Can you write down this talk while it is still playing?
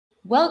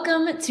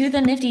Welcome to the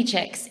Nifty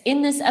Chicks.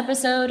 In this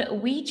episode,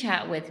 we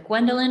chat with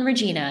Gwendolyn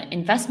Regina,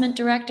 Investment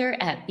Director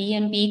at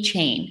BNB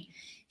Chain.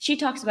 She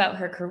talks about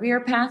her career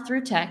path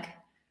through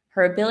tech,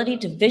 her ability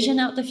to vision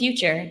out the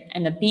future,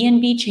 and the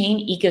BNB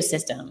Chain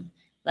ecosystem.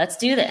 Let's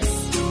do this.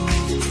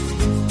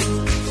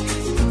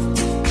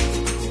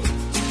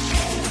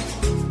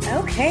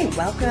 Okay,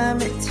 welcome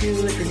to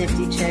the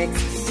Nifty Chicks.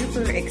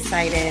 Super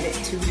excited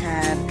to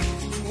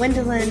have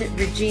Gwendolyn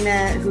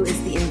Regina, who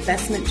is the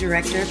investment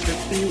director for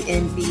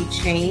BNB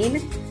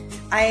Chain.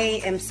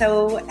 I am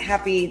so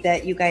happy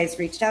that you guys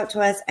reached out to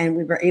us and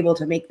we were able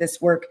to make this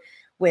work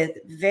with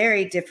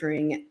very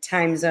differing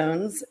time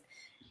zones,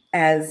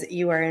 as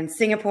you are in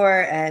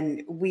Singapore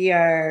and we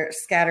are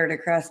scattered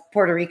across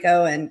Puerto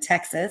Rico and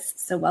Texas.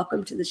 So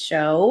welcome to the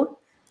show.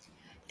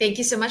 Thank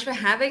you so much for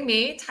having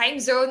me. Time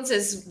zones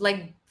is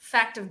like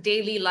fact of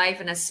daily life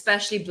and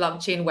especially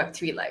blockchain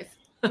Web3 life.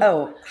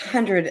 Oh,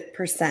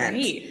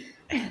 100%.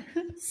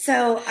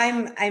 So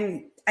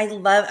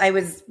I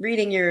was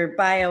reading your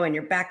bio and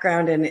your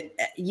background, and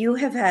you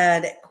have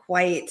had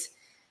quite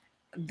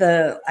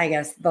the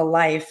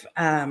life.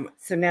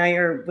 So now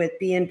you're with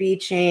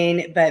BNB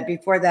Chain, but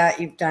before that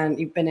you've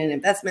been in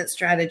investment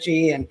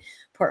strategy and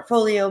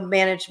portfolio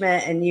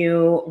management, and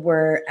you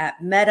were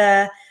at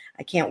Meta.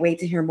 I can't wait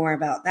to hear more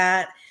about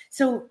that.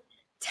 So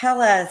tell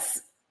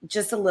us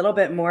just a little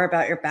bit more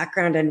about your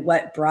background and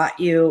what brought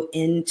you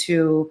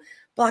into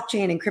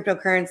blockchain and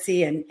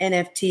cryptocurrency and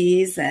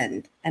NFTs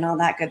and all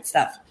that good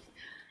stuff.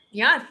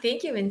 Yeah,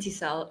 thank you,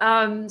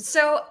 Intisal.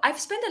 So I've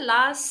spent the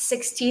last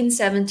 16,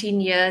 17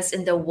 years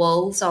in the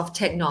worlds of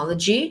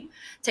technology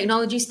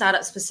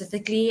startups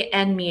specifically,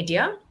 and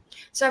media.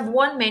 So I've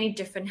worn many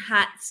different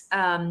hats.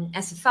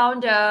 As a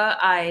founder,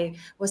 I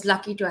was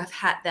lucky to have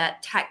had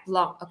that tech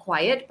block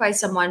acquired by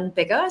someone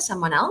bigger,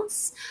 someone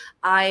else.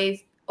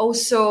 I've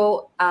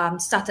also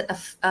started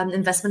an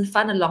investment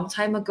fund a long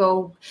time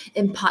ago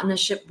in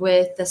partnership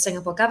with the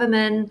Singapore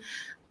government.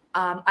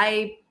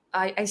 I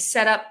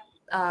set up,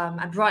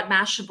 I brought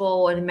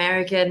Mashable, an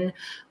American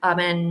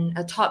and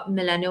a top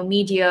millennial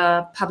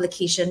media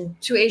publication,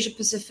 to Asia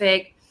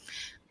Pacific.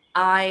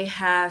 I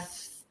have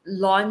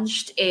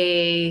launched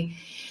a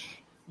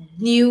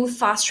new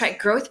fast track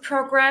growth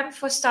program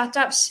for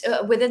startups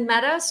within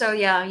Meta. So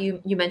yeah, you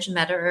mentioned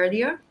Meta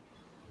earlier.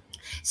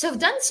 So I've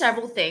done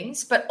several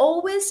things, but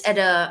always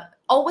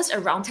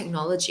around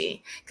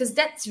technology, because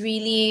that's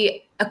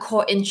really a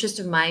core interest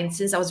of mine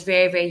since I was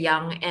very, very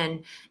young.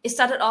 And it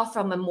started off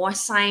from a more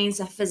science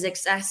and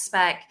physics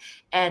aspect,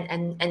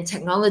 and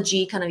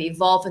technology kind of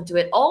evolved into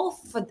it. All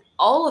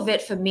of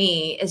it for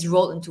me is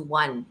rolled into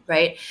one,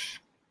 right?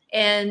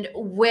 And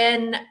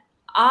when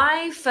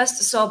I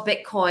first saw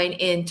Bitcoin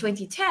in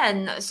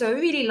 2010, so a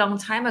really long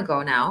time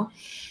ago now,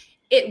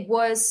 it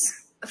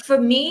was, for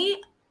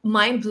me,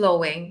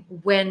 mind-blowing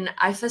when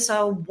I first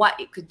saw what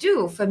it could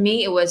do. For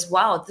me, it was,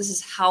 wow, this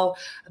is how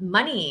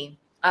money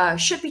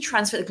should be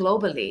transferred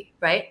globally,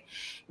 right?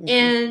 Mm-hmm.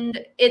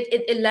 And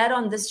it led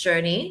on this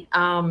journey.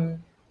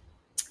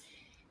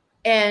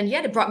 And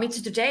yeah, it brought me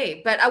to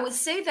today. But I would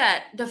say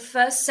that the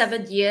first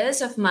 7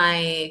 years of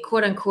my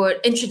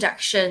quote-unquote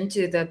introduction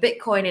to the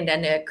Bitcoin and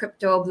then the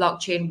crypto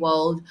blockchain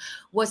world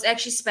was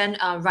actually spent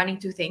running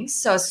two things.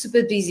 So I was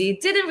super busy,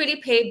 didn't really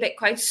pay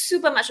Bitcoin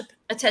super much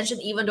attention,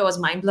 even though I was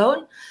mind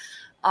blown.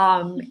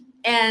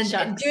 And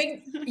Shucks.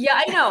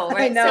 I know,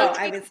 right? I know.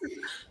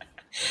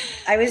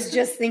 I was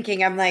just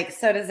thinking, I'm like,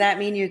 so does that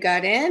mean you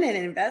got in and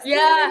invested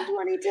in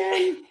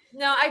 2010?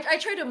 No, I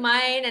tried to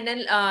mine, and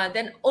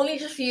then only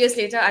a few years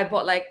later, I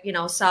bought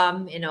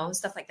some,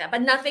 stuff like that,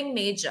 but nothing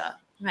major,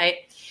 right?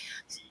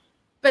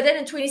 But then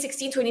in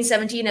 2016,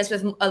 2017, as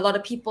with a lot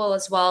of people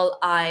as well,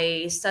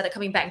 I started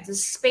coming back into the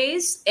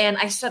space, and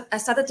I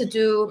wanted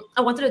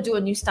to do a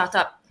new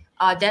startup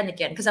then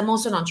again, because I'm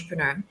also an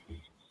entrepreneur,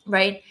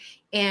 right?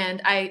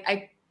 And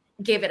I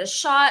gave it a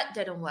shot,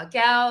 didn't work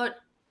out,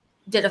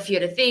 did a few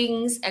other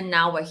things, and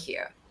now we're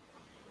here.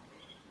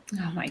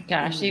 Oh my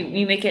gosh,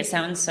 you make it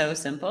sound so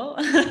simple.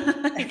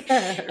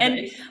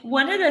 And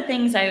one of the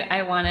things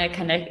I want to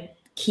kind of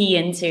key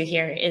into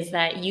here is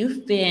that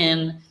you've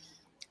been,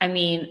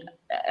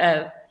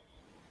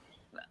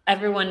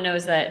 everyone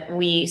knows that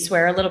we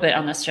swear a little bit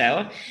on this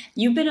show.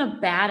 You've been a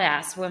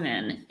badass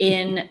woman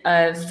in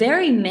a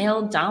very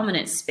male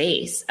dominant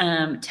space.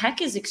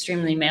 Tech is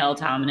extremely male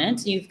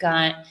dominant. You've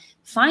got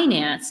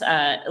finance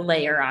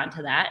layer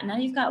onto that, and now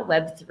you've got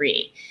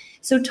Web3.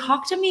 So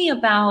talk to me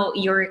about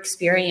your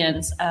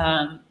experience,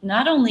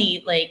 not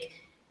only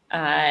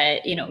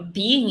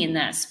being in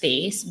that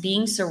space,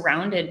 being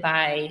surrounded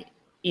by,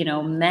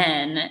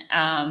 men,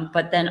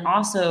 but then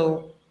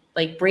also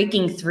like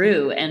breaking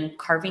through and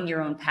carving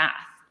your own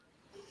path.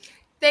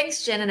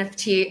 Thanks, Jen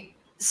NFT.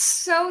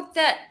 So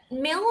that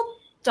male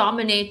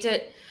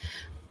dominated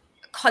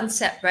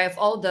concept, right, of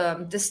all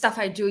the stuff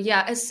I do,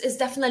 is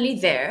definitely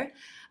there.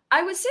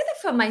 I would say that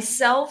for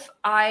myself,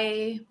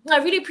 I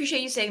really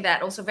appreciate you saying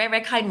that. Also, very,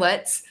 very kind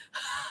words.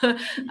 But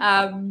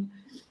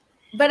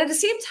at the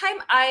same time,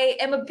 I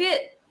am a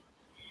bit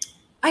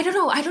I don't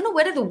know. I don't know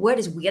whether the word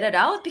is weirded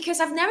out, because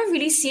I've never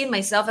really seen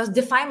myself as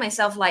define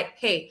myself like,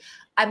 hey,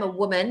 I'm a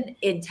woman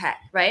in tech,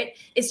 right?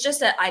 It's just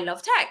that I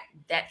love tech.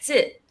 That's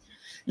it.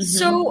 Mm-hmm.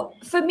 So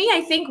for me,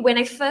 I think when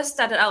I first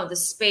started out in the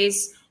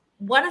space,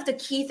 one of the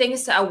key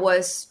things that I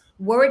was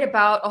worried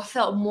about or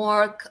felt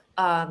more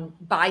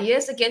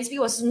biased against me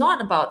was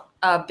not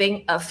about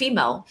being a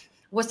female,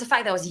 was the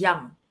fact that I was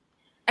young.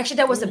 Actually,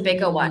 that was a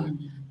bigger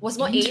one. Was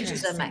more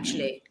ageism,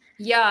 actually.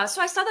 Yeah,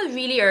 so I started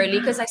really early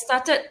because I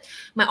started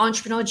my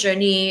entrepreneurial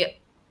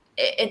journey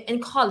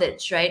in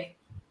college, right?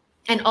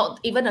 And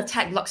even a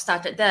tech blog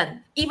started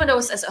then, even though it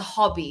was as a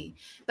hobby.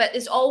 But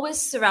it's always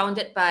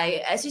surrounded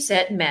by, as you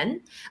said,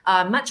 men,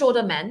 much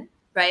older men,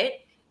 right?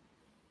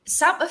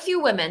 A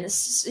few women,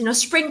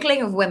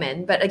 sprinkling of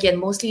women, but again,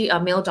 mostly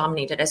male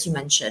dominated, as you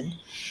mentioned.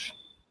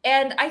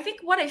 And I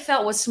think what I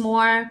felt was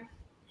more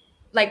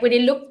like when they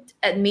looked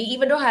at me,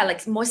 even though I had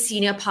like more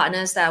senior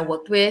partners that I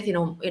worked with,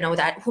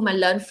 that whom I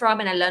learned from,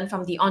 and I learned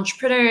from the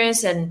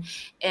entrepreneurs and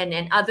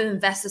other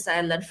investors that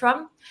I learned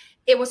from,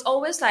 it was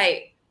always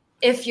like,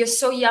 if you're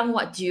so young,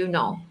 what do you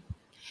know?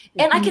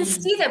 And I can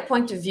see that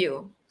point of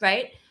view,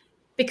 right?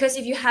 Because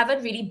if you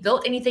haven't really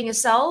built anything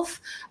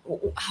yourself,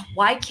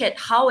 why can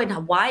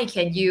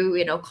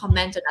you,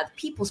 comment on other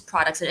people's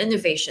products and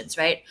innovations,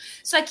 right?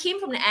 So I came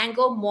from the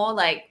angle more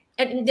like,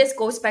 and this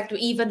goes back to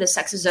even the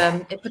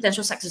sexism,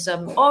 potential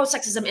sexism, or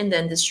sexism in the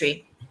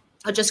industry,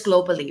 or just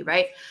globally,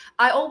 right?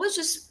 I always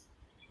just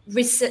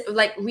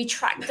not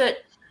retracted,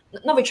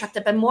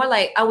 but more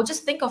like I would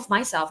just think of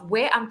myself,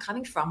 where I'm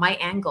coming from, my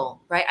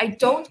angle, right? I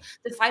don't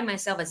define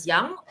myself as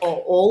young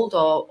or old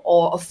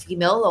or a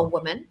female or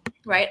woman,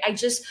 right? I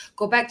just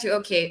go back to,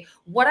 okay,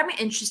 what am I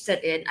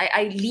interested in?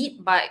 I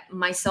lead by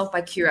myself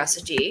by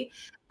curiosity.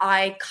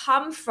 I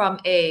come from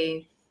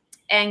a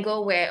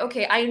angle where,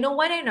 okay, I know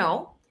what I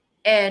know,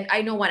 and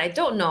I know what I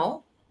don't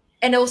know.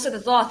 And also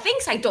there's a lot of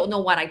things I don't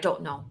know what I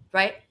don't know,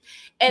 right?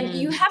 And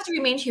you have to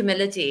remain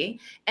humility.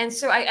 And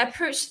so I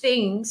approach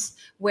things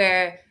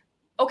where,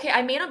 okay,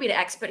 I may not be the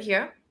expert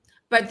here,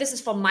 but this is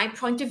from my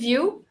point of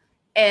view.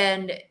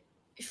 And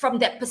from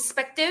that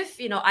perspective,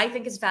 I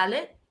think it's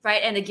valid,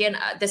 right? And again,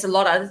 there's a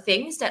lot of other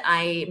things that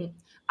I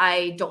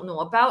don't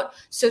know about.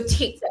 So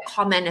take that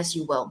comment as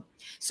you will.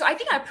 So I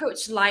think I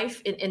approach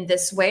life in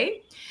this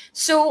way.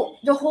 So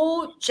the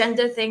whole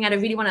gender thing, and I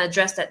really want to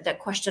address that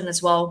question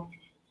as well,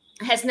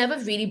 has never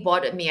really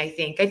bothered me, I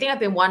think. I've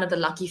been one of the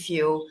lucky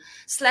few,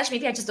 /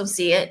 maybe I just don't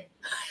see it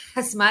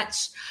as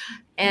much.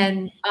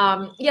 And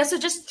so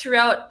just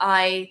throughout,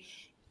 I'm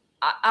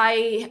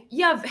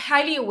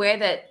highly aware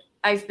that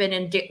I've been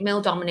in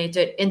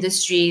male-dominated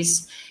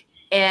industries.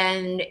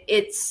 And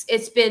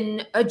it's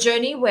been a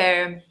journey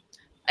where,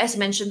 as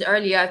mentioned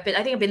earlier, I've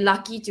been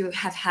lucky to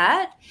have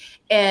had,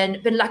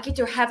 and been lucky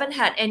to haven't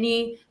had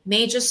any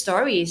major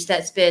stories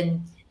that's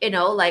been, just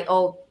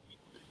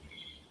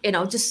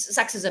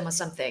sexism or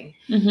something.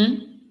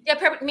 Mm-hmm.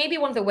 Yeah, maybe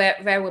one of the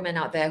rare women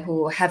out there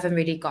who haven't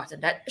really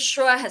gotten that.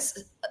 Sure,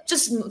 has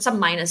just some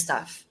minor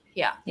stuff.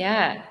 Yeah.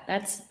 Yeah,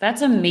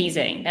 that's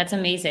amazing. That's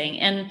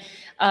amazing. And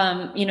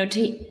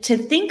to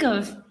think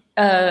of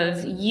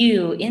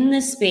you in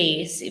this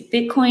space,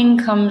 Bitcoin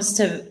comes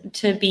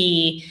to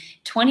be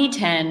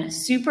 2010,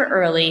 super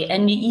early,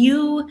 and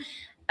you.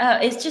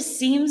 It just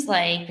seems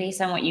like, based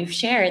on what you've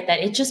shared,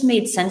 that it just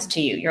made sense to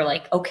you. You're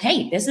like,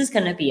 okay, this is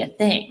going to be a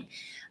thing.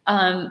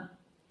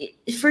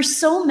 For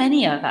so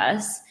many of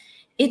us,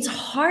 it's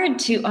hard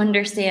to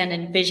understand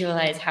and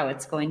visualize how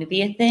it's going to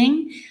be a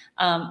thing.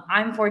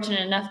 I'm fortunate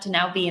enough to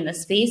now be in the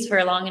space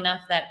for long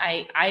enough that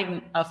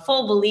I'm a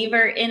full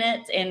believer in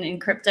it and in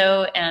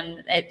crypto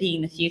and it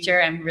being the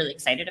future. I'm really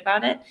excited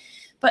about it.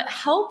 But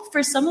help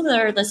for some of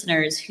our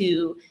listeners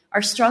who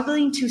are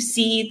struggling to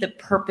see the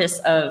purpose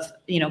of,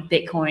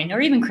 Bitcoin or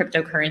even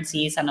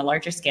cryptocurrencies on a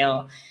larger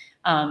scale.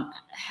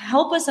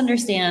 Help us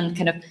understand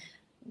kind of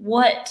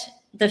what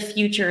the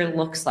future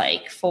looks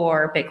like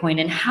for Bitcoin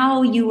and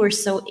how you were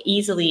so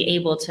easily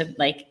able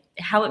to,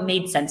 how it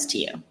made sense to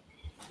you.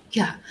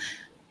 Yeah,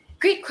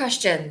 great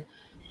question.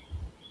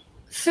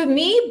 For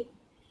me,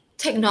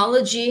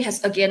 technology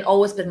has, again,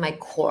 always been my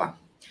core.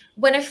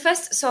 When I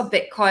first saw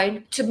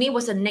Bitcoin, to me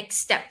was a next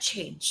step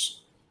change,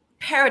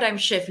 paradigm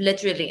shift,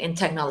 literally, in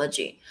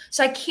technology.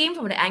 So I came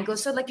from the angle.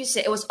 So like you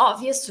said, it was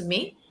obvious to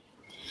me,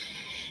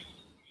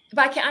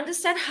 but I can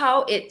understand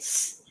how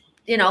it's,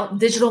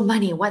 digital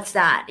money. What's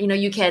that?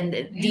 You can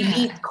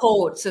delete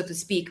code, so to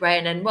speak,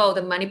 right? And then,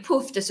 the money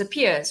poof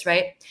disappears,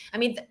 right? I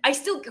mean, I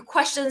still get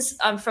questions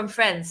from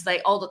friends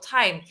like all the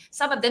time.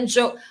 Some of them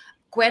joke,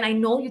 Gwen, I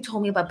know you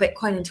told me about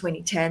Bitcoin in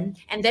 2010.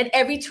 And then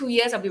every 2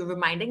 years, I'll be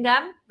reminding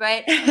them,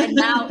 right? And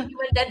now, even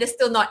then, they're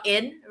still not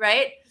in,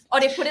 right? Or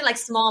they put in like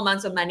small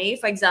amounts of money,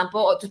 for example,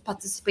 or to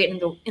participate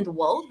in the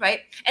world, right?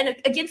 And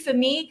again, for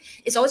me,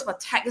 it's always about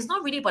tech. It's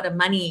not really about the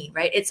money,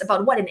 right? It's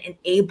about what it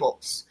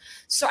enables.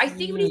 So I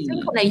think when you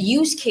think on a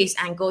use case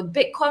angle,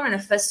 Bitcoin, when I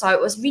first saw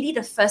it, was really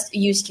the first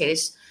use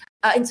case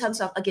in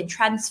terms of, again,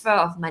 transfer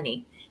of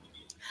money.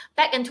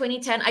 Back in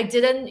 2010, I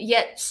didn't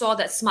yet saw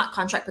that smart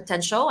contract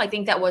potential. I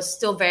think that was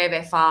still very,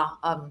 very far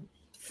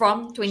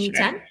from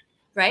 2010. Sure.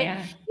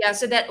 Right? Yeah.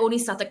 So that only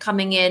started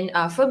coming in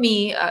for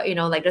me,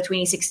 like the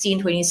 2016,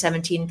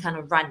 2017 kind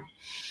of run.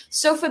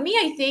 So for me,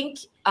 I think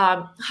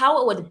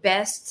how I would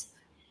best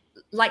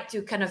like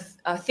to kind of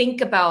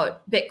think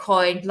about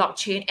Bitcoin,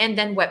 blockchain, and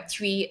then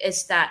Web3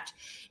 is that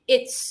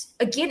it's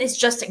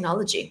just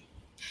technology.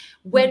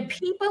 When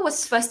paper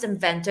was first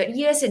invented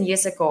years and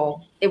years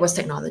ago, it was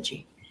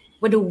technology.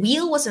 When the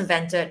wheel was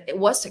invented, it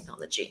was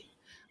technology.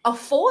 Our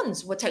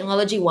phones were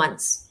technology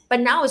once, but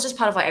now it's just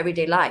part of our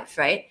everyday life,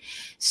 right?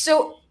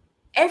 So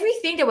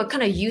everything that we're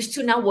kind of used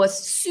to now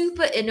was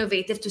super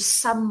innovative to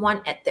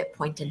someone at that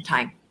point in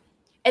time.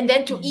 And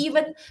then to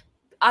even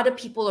other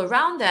people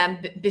around them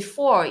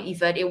before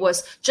even, it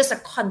was just a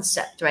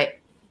concept, right?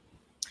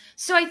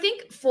 So I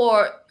think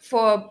for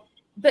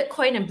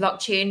Bitcoin and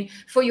blockchain,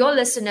 for your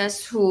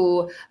listeners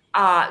who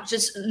are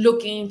just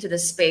looking into the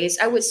space,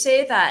 I would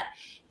say that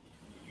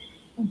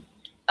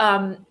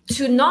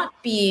to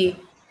not be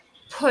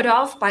put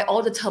off by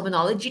all the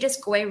terminology that's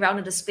going around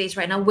in the space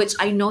right now, which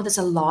I know there's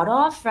a lot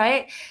of,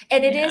 right?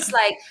 And it is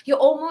like you're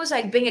almost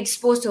like being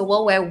exposed to a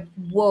world where,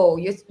 whoa,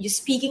 you're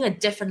speaking a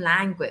different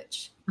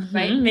language,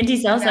 right?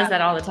 Minty Cell says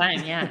that all the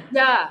time.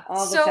 Yeah.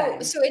 All the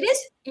time. So it is,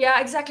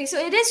 exactly. So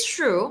it is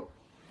true.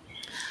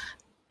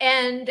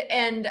 And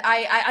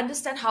I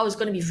understand how it's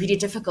going to be really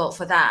difficult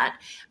for that.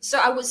 So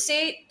I would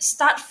say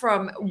start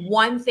from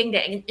one thing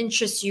that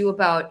interests you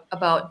about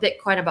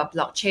Bitcoin, about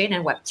blockchain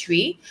and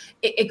Web3.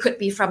 It could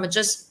be from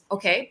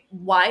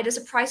why does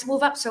the price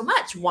move up so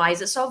much? Why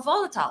is it so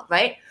volatile,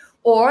 right?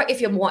 Or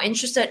if you're more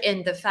interested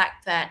in the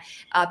fact that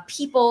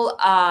people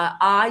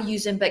are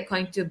using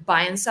Bitcoin to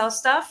buy and sell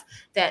stuff,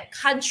 that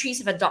countries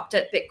have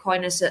adopted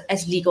Bitcoin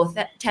as legal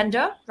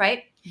tender,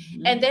 right?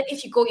 And then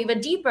if you go even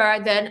deeper,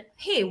 then,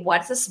 hey,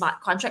 what's a smart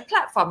contract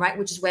platform, right?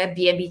 Which is where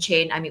BNB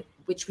chain,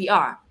 which we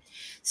are.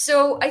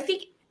 So I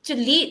think to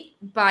lead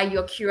by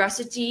your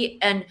curiosity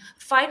and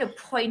find a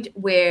point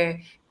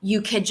where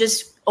you can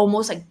just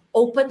almost like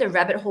open the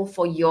rabbit hole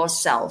for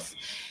yourself.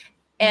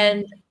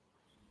 And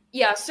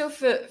so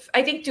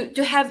I think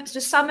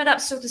to sum it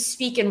up, so to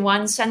speak, in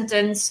one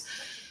sentence,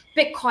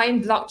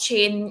 Bitcoin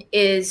blockchain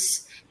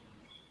is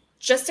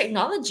just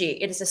technology.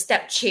 It is a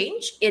step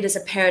change. It is a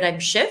paradigm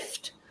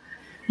shift.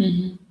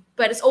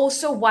 But it's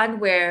also one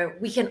where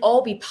we can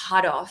all be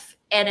part of.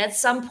 And at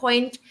some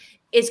point,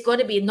 it's going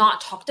to be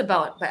not talked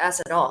about by us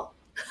at all,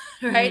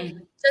 right?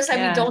 Just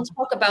like we don't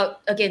talk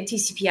about, again,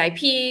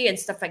 TCP/IP and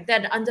stuff like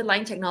that,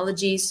 underlying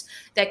technologies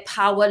that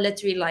power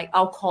literally like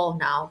our call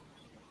now.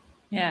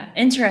 Yeah,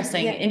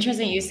 interesting.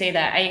 Interesting you say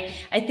that.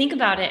 I think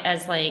about it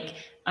as like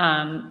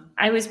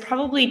I was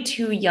probably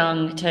too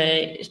young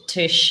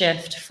to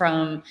shift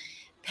from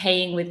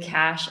paying with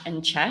cash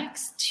and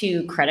checks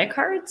to credit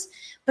cards.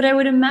 But I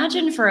would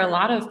imagine for a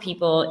lot of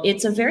people,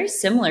 it's a very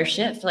similar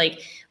shift. Like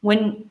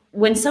when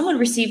someone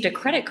received a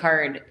credit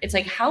card, it's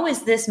like, how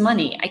is this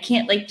money? I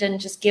can't like then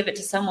just give it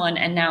to someone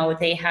and now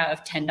they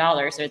have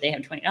 $10 or they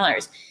have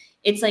 $20.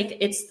 It's like,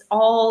 it's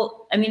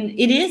all,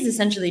 it is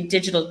essentially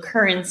digital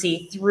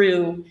currency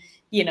through,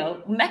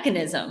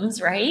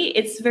 mechanisms, right?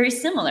 It's very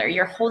similar.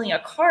 You're holding a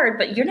card,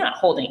 but you're not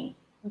holding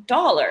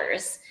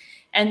dollars.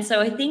 And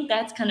so I think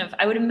that's kind of,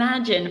 I would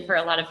imagine for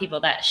a lot of people,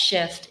 that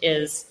shift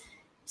is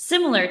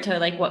similar to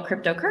like what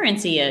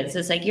cryptocurrency is.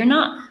 It's like, you're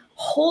not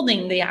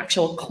holding the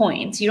actual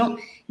coins. You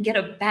don't get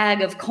a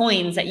bag of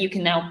coins that you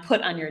can now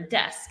put on your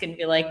desk and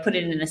be like, put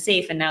it in a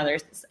safe. And now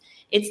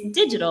it's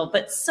digital,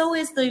 but so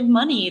is the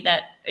money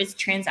that is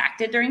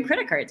transacted during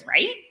credit cards,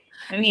 right?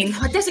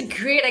 That's a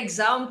great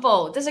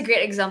example. Jen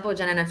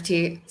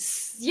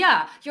NFT.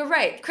 Yeah, you're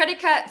right.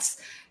 Credit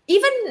cards,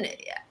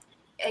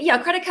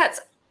 credit cards,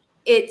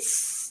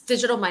 it's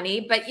digital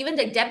money, but even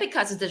the debit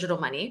cards is digital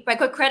money, right?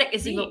 Because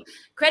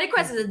credit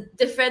cards is a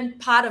different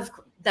part of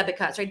debit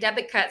cards, right?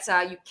 Debit cards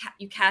are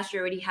you cash you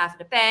already have in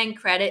the bank.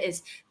 Credit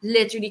is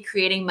literally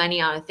creating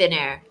money out of thin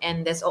air,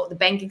 and the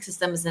banking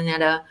system is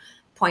another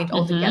point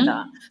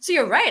altogether. So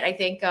you're right. I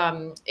think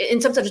in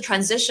terms of the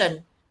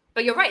transition,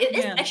 but you're right. It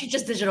is actually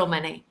just digital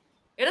money.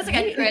 It doesn't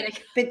get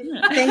credit. But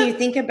then you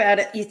think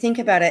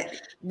about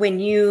it. When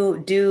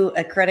you do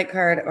a credit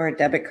card or a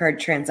debit card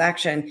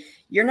transaction,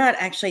 you're not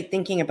actually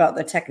thinking about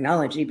the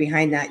technology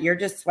behind that. You're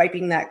just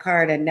swiping that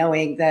card and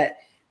knowing that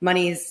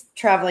money's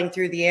traveling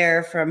through the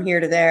air from here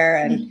to there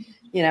and,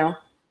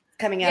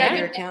 coming out of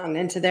your account and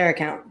into their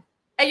account.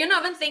 And you're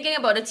not even thinking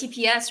about the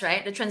TPS,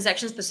 right? The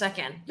transactions per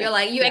second. You're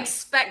like, you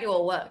expect it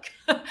will work.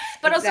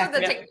 But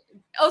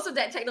also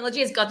that technology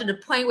has got to the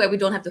point where we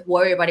don't have to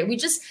worry about it. We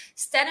just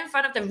stand in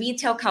front of the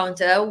retail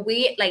counter,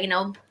 wait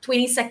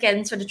 20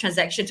 seconds for the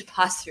transaction to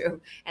pass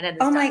through. And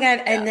then my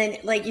God. And then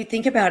you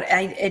think about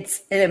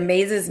it, it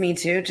amazes me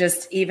too,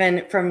 just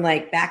even from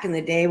back in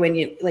the day when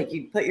you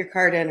put your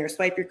card in or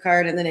swipe your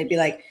card and then it'd be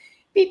like,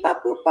 beep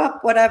up, boop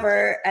up,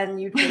 whatever.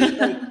 And you'd wait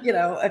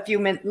a few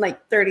minutes,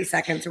 30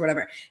 seconds or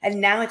whatever. And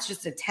now it's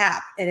just a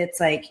tap. And it's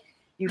like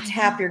you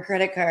tap your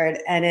credit card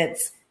and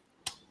it's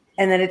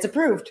and then it's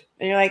approved.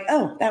 And you're like,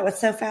 oh, that was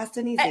so fast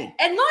and easy. And not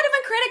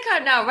even credit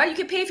card now, right? You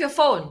can pay with your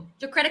phone.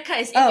 Your credit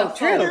card is in your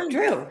phone.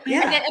 True.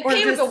 Yeah. And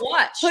pay with a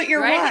watch. Put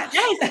your watch.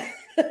 Yes.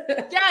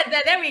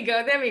 Yeah, there we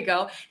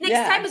go.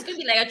 Next time it's going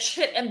to be like a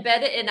chip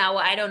embedded in our,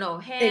 I don't know,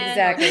 hand.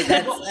 Exactly.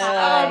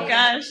 Oh,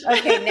 gosh.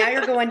 Okay, now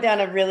you're going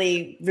down a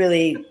really,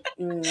 really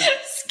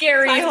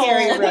scary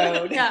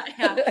road. Yeah.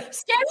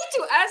 Scary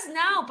to us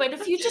now, but in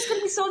the future it's going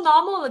to be so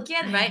normal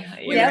again, right?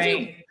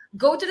 Right.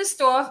 Go to the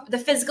store, the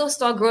physical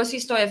store, grocery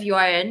store if you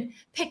are in,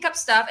 pick up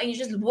stuff, and you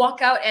just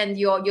walk out and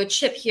your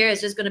chip here is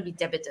just going to be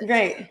debited.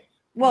 Right.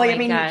 Well, I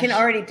mean, you can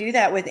already do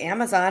that with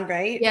Amazon,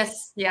 right?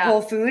 Yes. Yeah.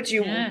 Whole Foods,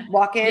 you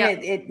walk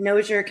in, it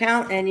knows your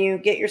account and you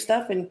get your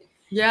stuff. And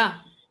yeah,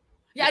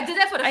 I did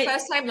that for the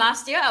first time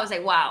last year. I was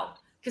like, wow.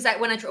 Because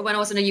when I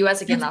was in the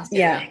US again last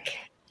year. Yeah.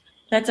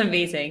 That's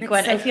amazing.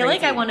 Gwen, so I feel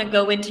like I want to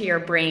go into your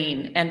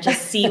brain and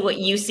just see what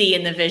you see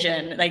in the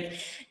vision. Like,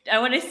 I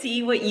want to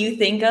see what you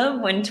think of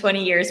when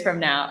 20 years from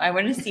now. I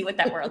want to see what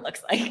that world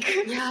looks like.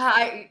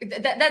 Yeah,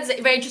 that's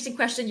a very interesting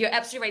question. You're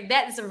absolutely right.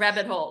 That is a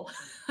rabbit hole.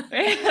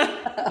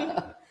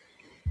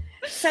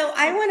 So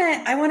I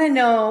want to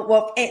know,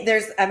 well,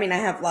 I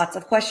have lots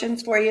of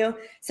questions for you.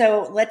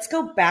 So let's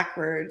go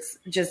backwards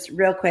just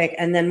real quick,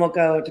 and then we'll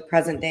go to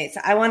present day.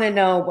 So I want to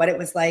know what it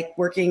was like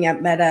working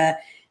at Meta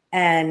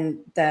and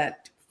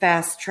that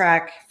fast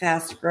track,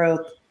 fast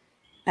growth,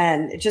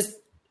 and just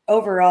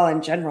overall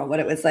in general, what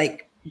it was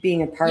like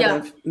being a part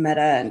of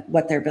Meta and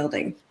what they're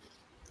building.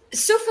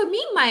 So for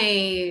me,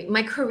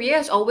 my career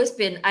has always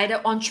been either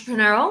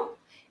entrepreneurial,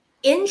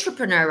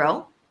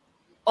 intrapreneurial,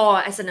 or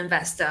as an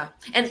investor.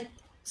 And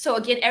so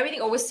again,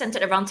 everything always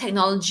centered around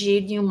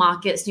technology, new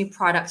markets, new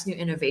products, new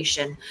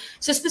innovation.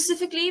 So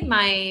specifically,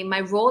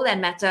 my role at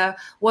Meta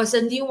was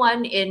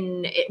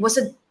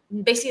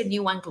basically a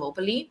new one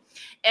globally,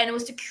 and it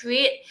was to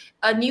create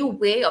a new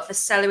way of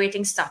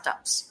accelerating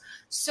startups.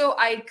 So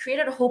I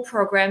created a whole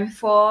program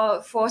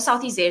for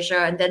Southeast Asia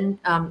and then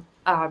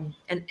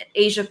and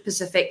Asia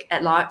Pacific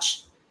at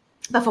large,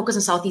 but focus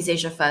on Southeast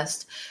Asia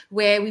first,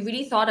 where we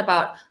really thought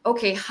about,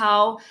 okay,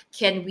 how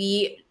can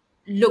we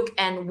look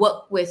and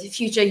work with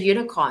future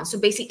unicorns? So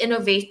basically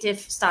innovative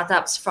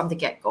startups from the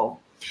get-go.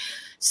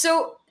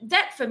 So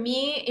that for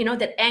me,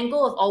 that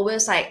angle of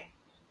always like,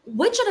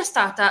 which are the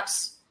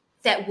startups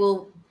that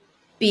will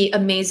be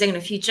amazing in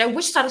the future?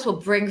 Which startups will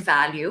bring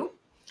value?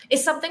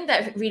 Is something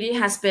that really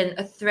has been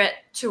a thread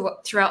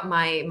throughout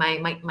my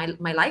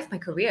life, my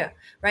career,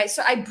 right?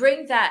 So I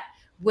bring that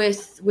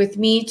with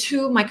me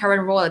to my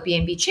current role at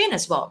BNB Chain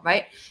as well,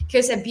 right?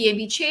 Because at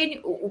BNB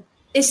Chain,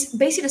 it's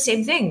basically the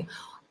same thing.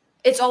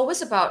 It's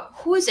always about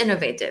who is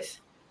innovative,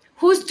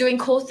 who's doing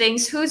cool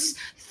things, who's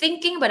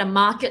thinking about a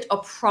market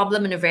or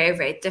problem in a very,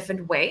 very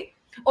different way,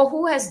 or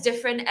who has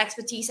different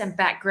expertise and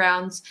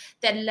backgrounds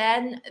that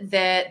lend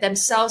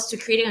themselves to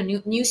creating a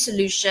new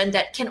solution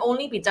that can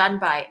only be done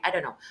by,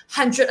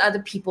 100 other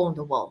people in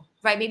the world,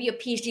 right? Maybe your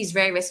PhD is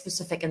very, very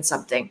specific in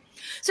something.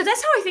 So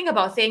that's how I think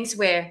about things,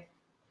 where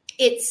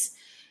it's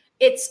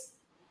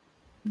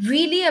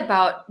really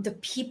about the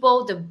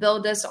people, the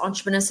builders,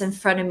 entrepreneurs in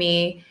front of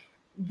me.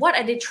 What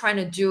are they trying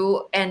to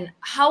do, and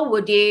how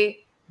would they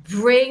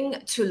bring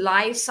to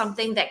life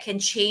something that can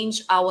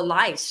change our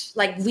lives,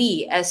 like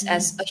we as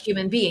a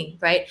human being,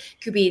 right?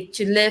 Could be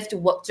to live, to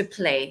work, to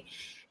play.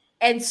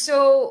 And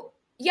so,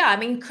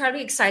 I'm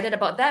incredibly excited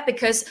about that,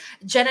 because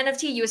Gen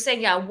NFT, you were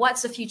saying,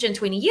 what's the future in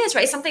 20 years,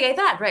 right? Something like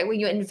that, right? When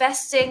you're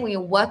investing, when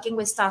you're working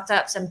with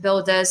startups and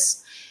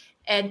builders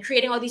and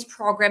creating all these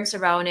programs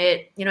around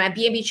it, at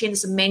BNB Chain,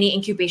 there's many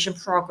incubation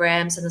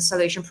programs and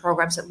acceleration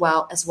programs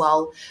as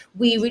well.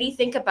 We really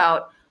think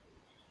about,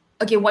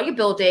 okay, what you're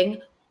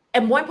building,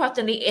 and more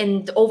importantly,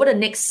 over the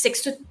next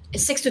 6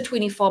 to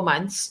 24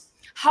 months,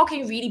 how can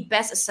you really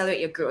best accelerate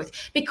your growth?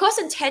 Because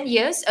in 10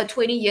 years or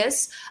 20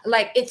 years,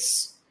 like,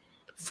 it's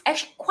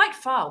actually quite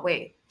far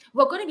away.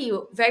 We're going to be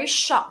very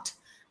shocked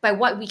by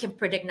what we can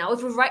predict now.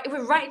 If we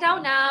write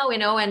down now,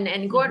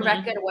 and go on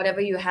record,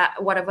 whatever you have,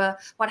 what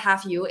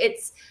have you,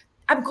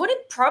 I'm going to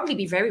probably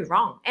be very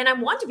wrong. And I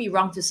want to be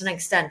wrong to some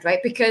extent, right?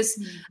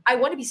 Because I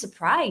want to be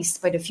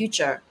surprised by the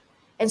future.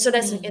 And so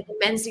that's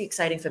immensely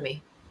exciting for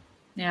me.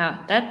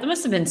 Yeah, that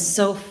must have been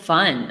so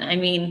fun. I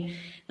mean,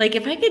 like,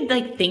 if I could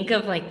think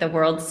of the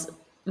world's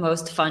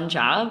most fun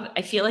job,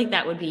 I feel like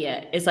that would be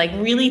it. Is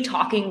really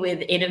talking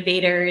with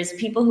innovators,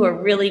 people who are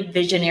really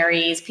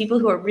visionaries, people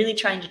who are really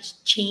trying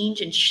to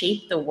change and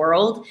shape the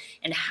world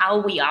and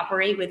how we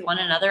operate with one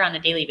another on a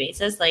daily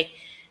basis.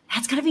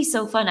 That's gotta be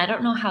so fun. I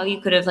don't know how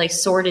you could have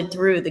sorted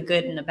through the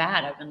good and the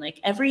bad. I've been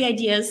every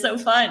idea is so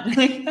fun.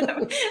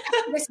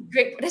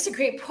 That's a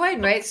great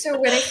point, right? So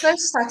when I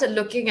first started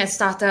looking at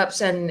startups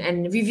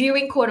and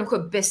reviewing quote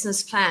unquote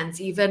business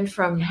plans, even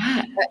from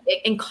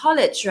in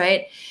college,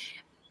 right?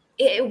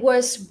 I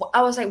was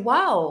like,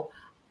 wow,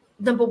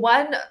 number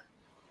one,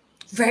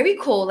 very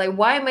cool.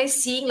 Why am I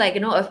seeing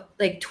a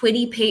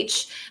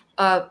 20-page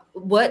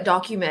Word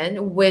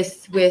document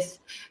with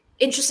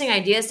interesting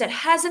ideas that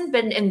hasn't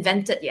been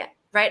invented yet,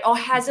 right? Or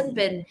hasn't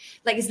been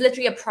it's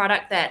literally a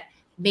product that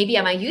maybe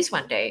I might use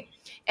one day.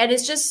 And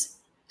it's just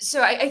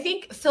So I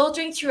think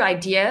filtering through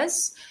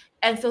ideas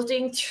and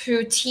filtering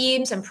through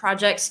teams and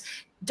projects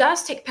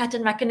does take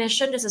pattern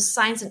recognition. There's a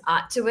science and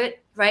art to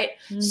it, right?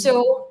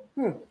 So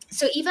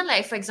even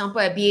like, for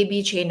example, at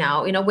BNB chain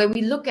now, when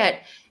we look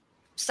at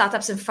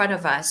startups in front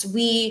of us,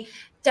 we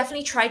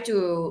definitely try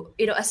to,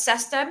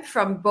 assess them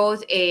from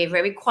both a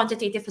very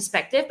quantitative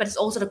perspective, but it's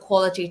also the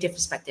qualitative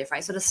perspective,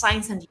 right? So the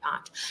science and the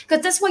art,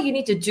 because that's what you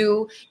need to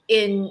do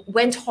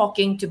when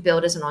talking to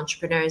builders and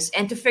entrepreneurs,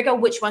 and to figure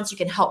out which ones you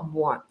can help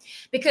more.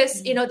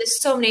 Because,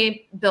 there's so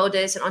many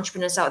builders and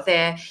entrepreneurs out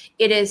there.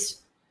 It is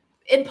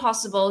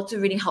impossible to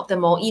really help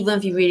them all, even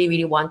if you really,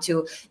 really want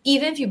to.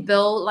 Even if you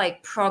build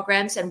like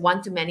programs and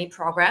one-to-many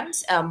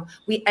programs,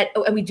 we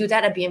do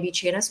that at BNB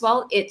Chain as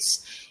well.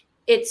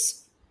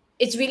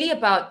 It's really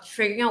about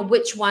figuring out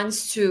which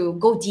ones to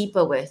go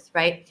deeper with,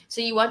 right?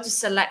 So you want to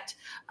select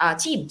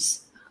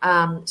teams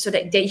so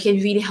that you can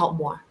really help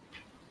more.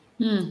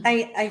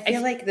 I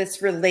feel like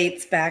this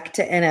relates back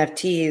to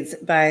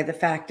NFTs by the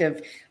fact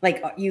of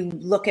like, you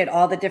look at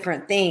all the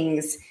different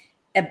things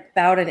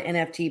about an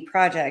NFT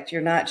project.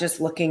 You're not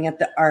just looking at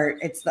the art.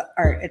 It's the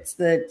art. It's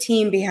the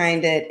team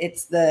behind it.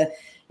 It's the,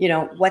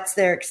 what's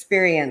their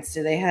experience?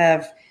 Do they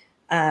have,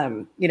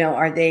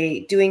 are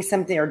they doing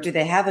something, or do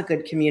they have a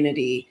good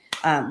community?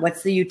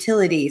 What's the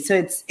utility? So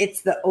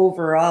it's the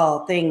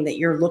overall thing that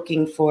you're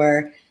looking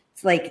for.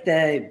 It's like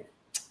the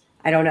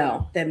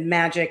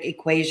magic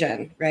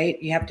equation,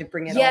 right? You have to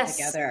bring it all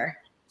together.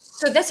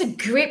 So that's a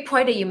great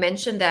point that you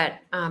mentioned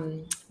that,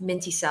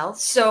 Minty Cell.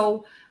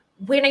 So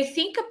when I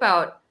think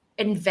about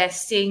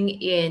investing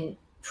in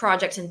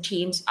projects and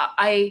teams,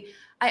 I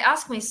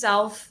ask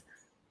myself,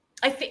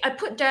 I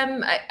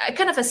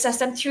kind of assess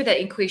them through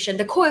that equation.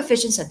 The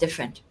coefficients are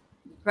different,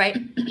 right?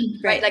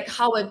 Right. Like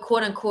how a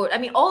quote unquote,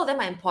 all of them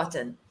are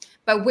important,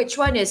 but which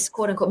one is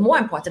quote unquote more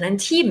important? And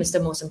team is the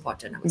most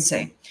important, I would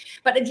say.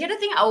 But the other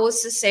thing I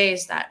also say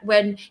is that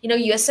when,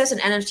 you assess an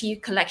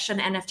NFT collection,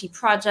 NFT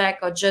project,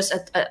 or just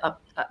a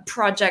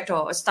project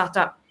or a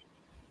startup,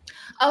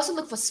 I also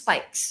look for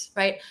spikes,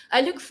 right?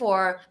 I look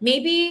for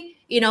maybe,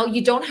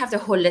 you don't have the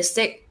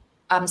holistic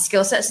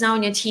skill sets now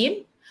in your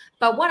team,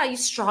 but what are you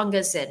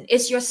strongest in?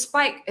 Is your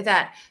spike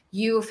that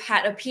you've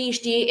had a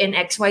PhD in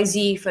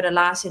XYZ for the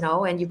last,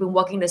 and you've been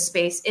working the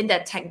space in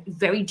that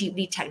very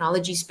deeply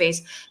technology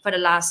space for the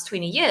last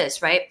 20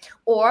 years, right?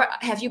 Or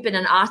have you been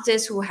an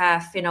artist who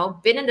have,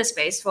 been in the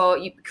space for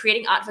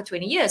creating art for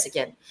 20 years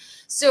again?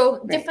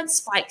 So different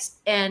spikes.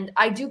 And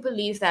I do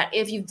believe that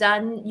if you've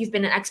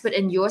been an expert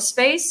in your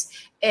space,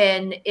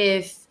 and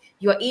if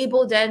you're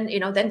able, then,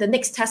 then the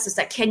next test is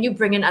that, can you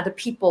bring in other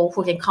people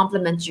who can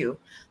complement you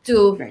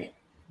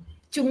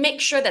to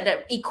make sure that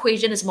the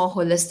equation is more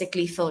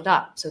holistically filled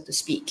up, so to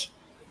speak.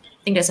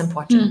 I think that's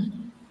important.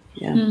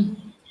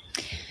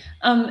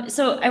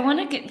 So I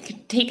want to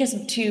take us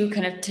to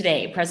kind of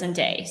today, present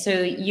day.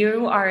 So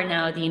you are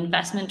now the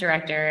investment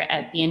director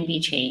at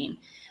BNB Chain.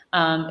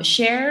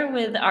 Share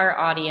with our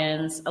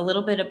audience a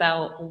little bit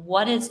about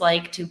what it's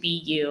like to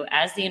be you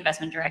as the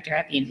investment director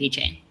at BNB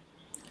Chain.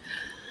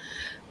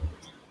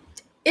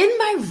 In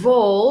my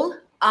role,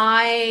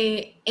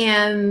 I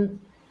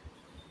am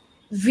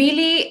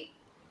really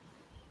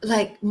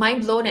like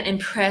mind blown and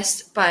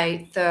impressed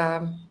by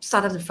the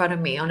startups in front of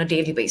me on a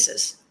daily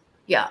basis.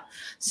 Yeah.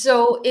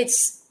 So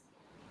it's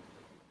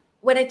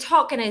when I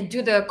talk and I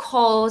do the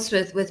calls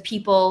with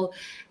people,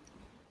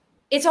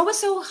 it's always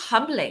so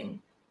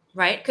humbling,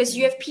 right? Because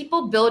you have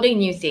people building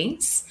new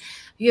things.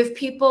 You have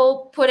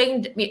people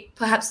putting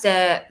perhaps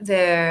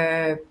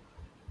their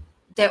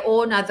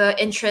own other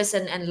interests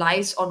and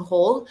lives on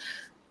hold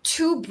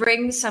to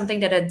bring something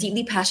that they're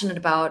deeply passionate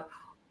about,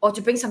 or to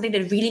bring something that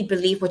they really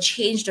believe will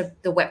change the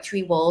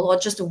Web3 world, or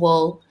just the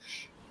world,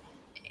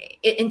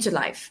 into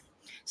life.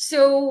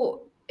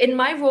 So in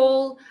my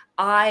role,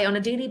 on a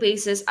daily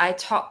basis, I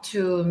talk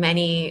to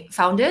many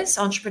founders,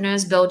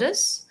 entrepreneurs,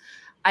 builders.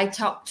 I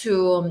talk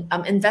to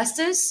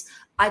investors.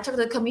 I talk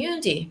to the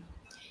community.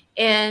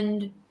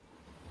 And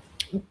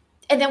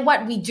then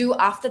what we do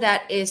after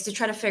that is to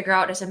try to figure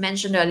out, as I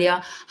mentioned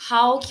earlier,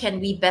 how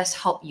can we best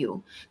help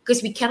you?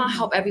 Because we cannot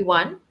help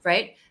everyone,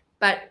 right?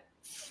 But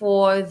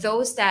for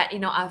those that,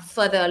 are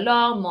further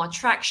along, more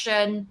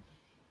traction,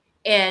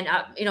 and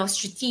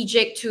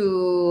strategic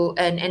to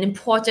and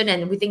important,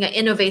 and we think are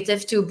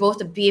innovative to both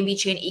the BNB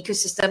Chain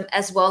ecosystem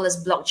as well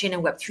as blockchain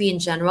and Web3 in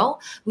general,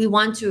 we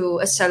want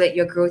to accelerate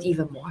your growth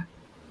even more.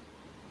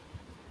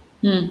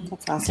 That's awesome.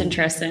 That's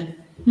interesting.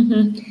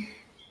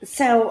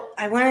 So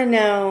I want to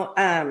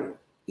know,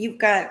 you've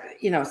got,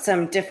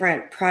 some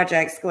different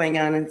projects going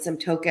on and some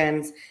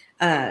tokens.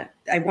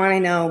 I want to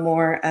know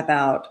more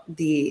about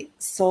the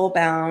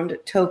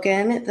Soulbound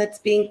token that's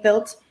being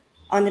built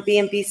on the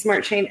BNB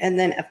Smart Chain. And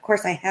then, of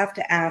course, I have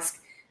to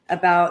ask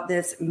about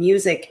this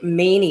music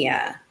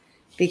mania,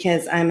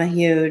 because I'm a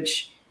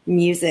huge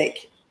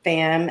music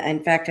fan.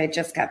 In fact, I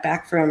just got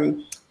back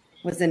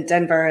was in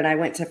Denver, and I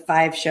went to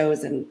 5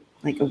 shows in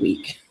like a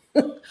week.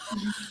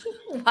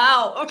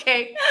 Wow.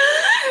 Okay.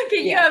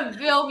 You're a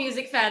real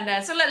music fan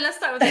there. So let's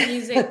start with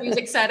the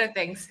music side of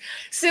things.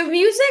 So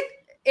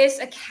music is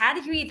a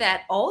category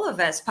that all of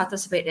us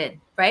participate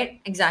in, right?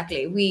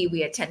 Exactly.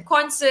 We attend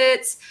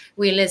concerts,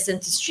 we listen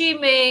to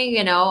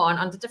streaming,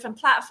 on the different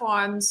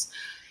platforms.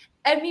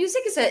 And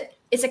music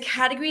is a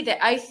category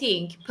that I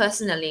think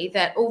personally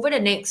that over the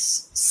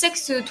next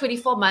 6 to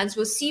 24 months,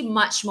 we'll see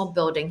much more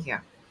building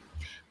here.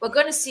 We're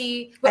going to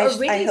see,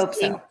 I hope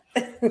so.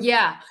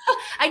 Yeah,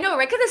 I know,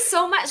 right? Because there's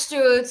so much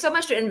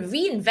to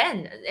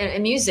reinvent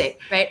in music,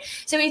 right?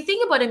 So when you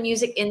think about the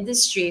music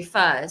industry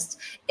first,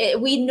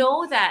 we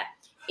know that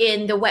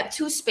in the Web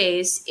 2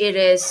 space, it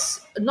is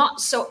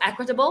not so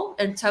equitable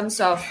in terms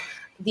of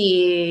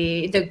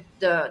the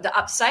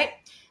upside.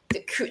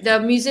 The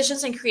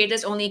musicians and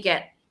creators only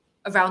get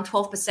around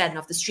 12%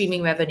 of the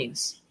streaming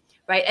revenues,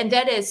 right? And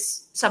that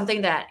is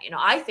something that,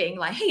 I think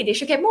like, hey, they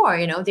should get more,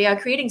 they are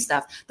creating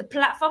stuff. The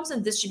platforms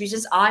and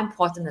distributions are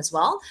important as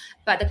well.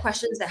 But the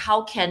question is that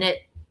how can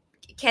it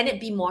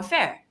be more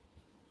fair?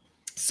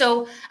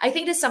 So I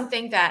think that's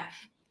something that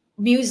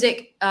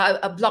music,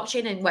 a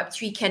blockchain and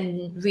Web3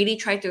 can really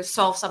try to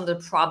solve some of the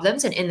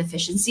problems and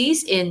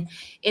inefficiencies in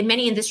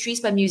many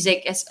industries, but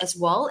music as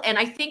well. And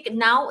I think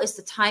now is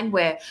the time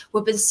where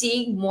we've been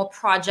seeing more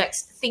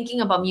projects thinking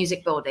about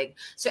music building.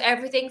 So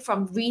everything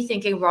from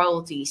rethinking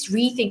royalties,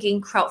 rethinking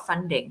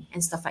crowdfunding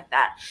and stuff like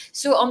that.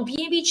 So on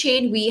BNB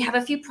chain, we have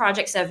a few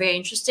projects that are very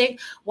interesting.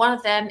 One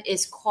of them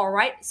is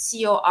Corite,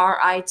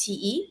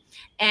 Corite,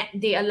 and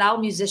they allow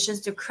musicians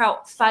to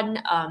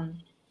crowdfund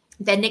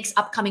their next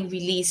upcoming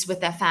release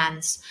with their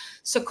fans.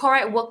 So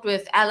Corite worked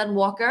with Alan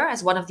Walker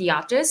as one of the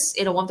artists,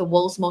 one of the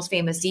world's most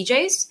famous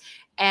DJs.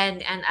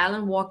 And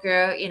Alan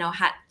Walker,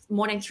 had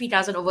more than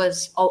 3,000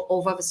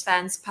 over his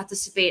fans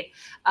participate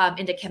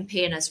in the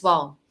campaign as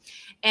well.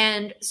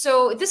 And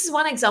so this is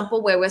one example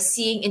where we're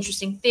seeing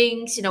interesting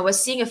things. We're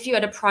seeing a few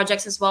other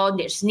projects as well.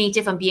 There's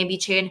Native on BNB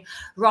chain,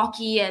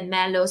 Rocky and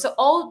Mellow. So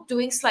all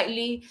doing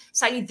slightly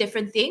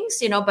different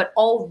things, but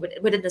all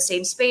within the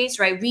same space,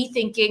 right?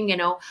 Rethinking,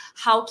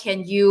 how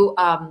can you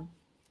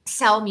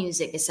sell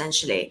music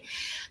essentially.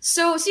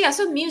 So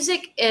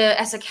music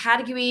as a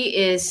category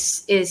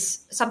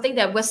is something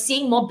that we're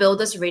seeing more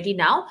builders already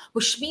now,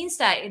 which means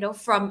that,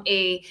 from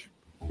a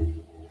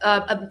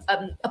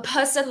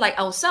person like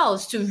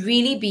ourselves to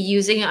really be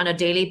using it on a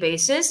daily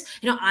basis.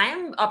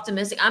 I'm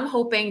optimistic. I'm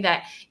hoping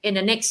that in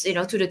the next, 2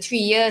 to 3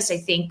 years, I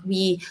think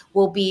we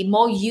will be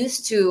more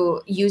used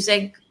to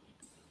using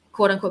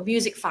quote unquote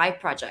music 5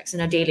 projects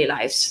in our daily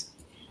lives.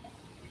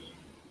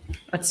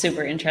 That's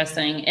super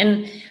interesting.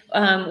 And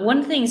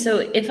one thing, so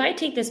if I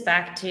take this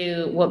back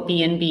to what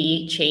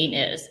BNB chain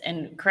is,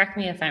 and correct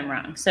me if I'm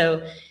wrong.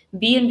 So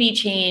BNB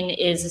chain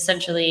is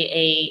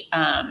essentially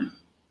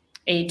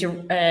a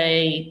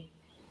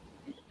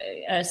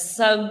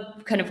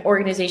sub kind of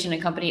organization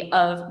and company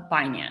of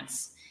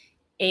Binance,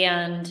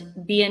 and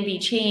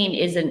BNB chain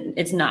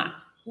it's not.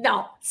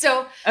 No.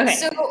 So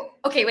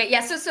wait.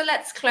 Yeah. So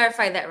let's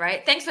clarify that,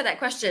 right? Thanks for that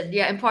question.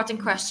 Yeah.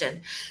 Important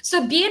question.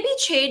 So BNB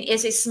chain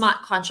is a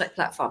smart contract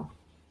platform,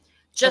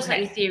 just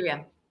like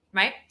Ethereum,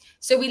 right?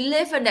 So we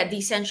live in that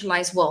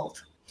decentralized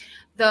world.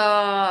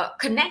 The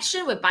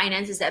connection with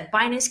Binance is that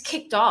Binance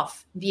kicked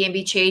off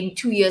BNB chain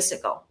 2 years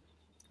ago,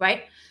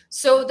 right?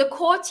 So the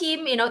core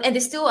team, and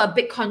they're still a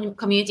big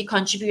community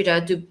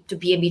contributor to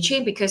BNB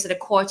chain because the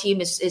core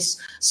team is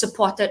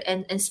supported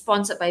and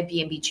sponsored by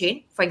BNB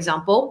chain, for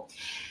example.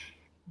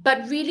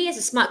 But really, as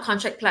a smart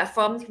contract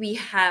platform, we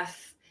have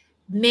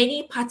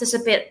many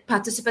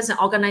participants and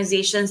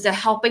organizations that are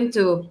helping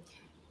to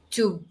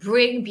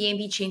bring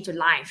BNB chain to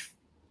life.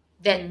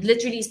 That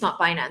literally is not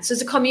Binance. So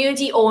it's a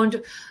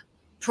community-owned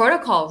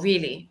protocol,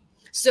 really.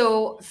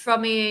 So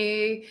from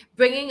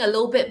bringing a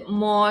little bit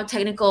more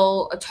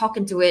technical talk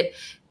into it,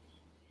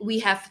 we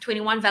have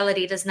 21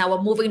 validators now.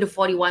 We're moving to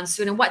 41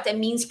 soon. And what that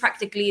means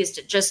practically is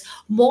that just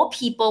more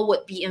people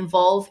would be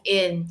involved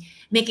in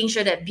making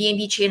sure that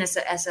BNB chain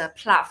as a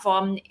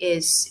platform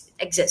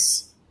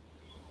exists.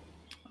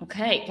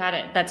 Okay, got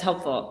it. That's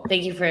helpful.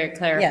 Thank you for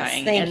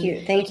clarifying.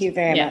 Yes, thank you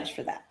very much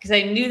for that. Because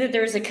I knew that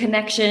there was a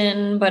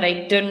connection, but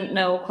I didn't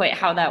know quite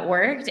how that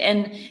worked.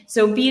 And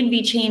so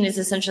BNB chain is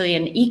essentially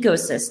an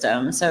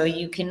ecosystem. So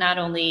you can not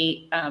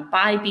only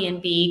buy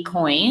BNB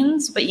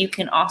coins, but you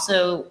can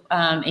also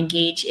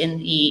engage in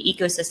the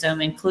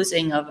ecosystem,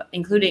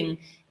 including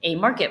a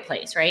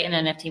marketplace, right?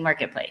 An NFT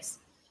marketplace.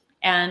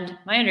 And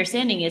my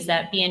understanding is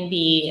that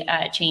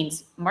BNB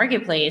chain's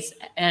marketplace,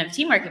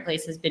 NFT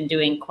marketplace, has been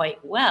doing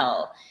quite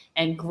well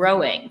and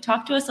growing.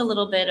 Talk to us a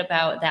little bit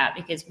about that,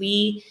 because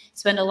we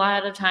spend a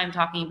lot of time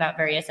talking about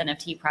various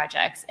NFT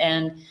projects.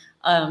 And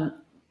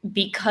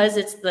because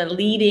it's the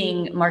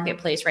leading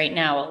marketplace right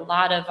now, a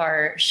lot of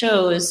our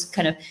shows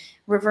kind of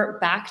revert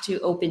back to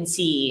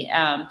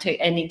OpenSea, to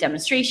any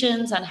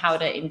demonstrations on how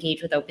to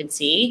engage with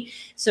OpenSea.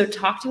 So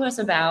talk to us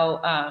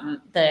about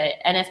the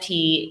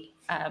NFT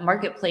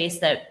marketplace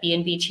that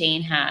BNB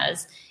chain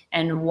has,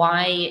 and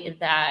why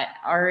that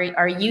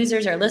our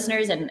users, our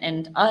listeners,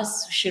 and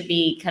us should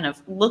be kind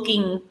of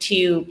looking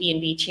to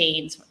BNB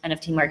chain's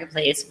NFT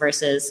marketplace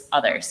versus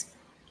others.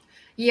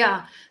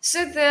 Yeah.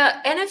 So the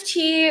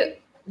NFT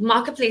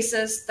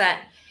marketplaces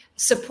that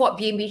support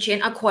BNB chain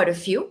are quite a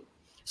few.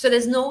 So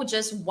there's no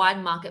just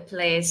one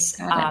marketplace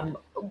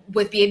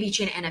with BNB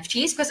chain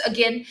NFTs, because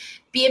again,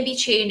 BNB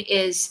chain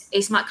is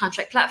a smart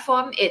contract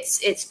platform. It's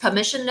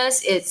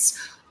permissionless.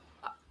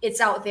 It's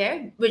out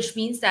there, which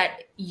means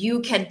that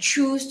you can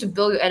choose to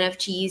build your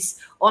NFTs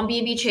on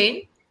BNB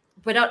chain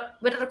without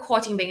a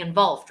core team being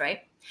involved, right?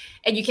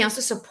 And you can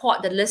also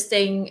support the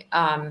listing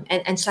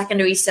and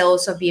secondary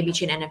sales of BNB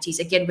chain NFTs,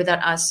 again,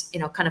 without us,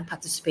 kind of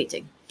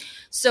participating.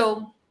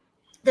 So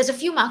there's a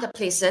few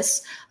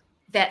marketplaces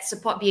that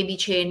support BNB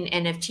chain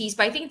NFTs,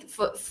 but I think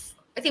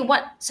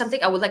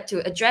something I would like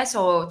to address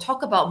or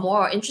talk about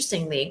more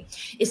interestingly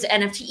is the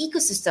NFT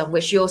ecosystem,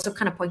 which you also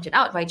kind of pointed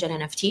out, right, Gen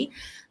NFT,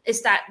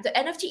 is that the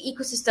NFT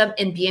ecosystem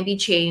in BNB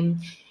chain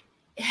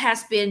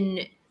has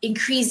been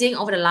increasing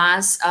over the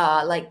last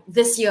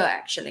this year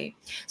actually.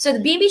 So the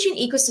BNB chain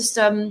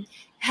ecosystem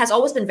has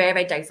always been very,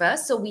 very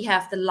diverse. So we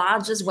have the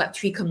largest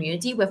Web3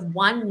 community with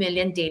 1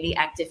 million daily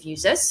active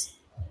users,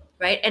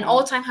 right? And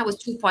all-time high was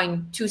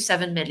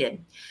 2.27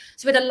 million.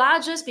 So we're the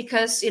largest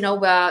because,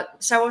 we're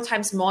several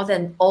times more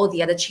than all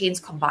the other chains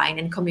combined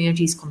and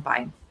communities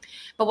combined.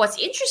 But what's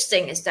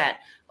interesting is that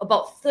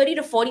about 30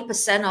 to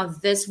 40%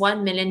 of this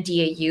 1 million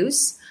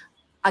DAUs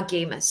are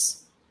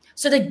gamers.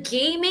 So the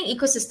gaming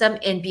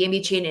ecosystem in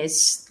BNB chain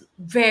is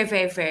very,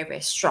 very, very,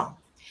 very strong.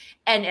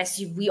 And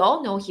as we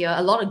all know here,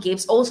 a lot of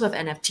games also have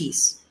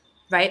NFTs,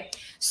 right?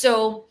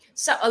 So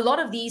a lot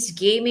of these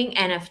gaming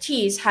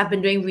NFTs have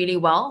been doing really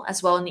well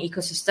as well in the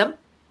ecosystem.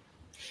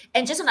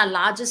 And just on a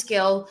larger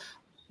scale,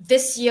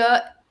 this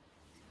year,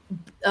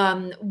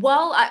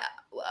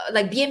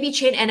 BNB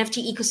chain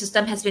NFT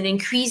ecosystem has been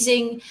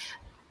increasing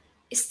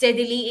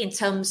steadily in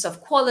terms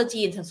of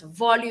quality, in terms of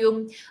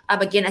volume,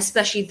 again,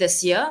 especially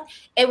this year.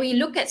 And we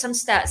look at some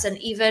stats, and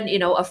even,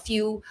 a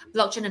few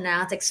blockchain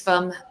analytics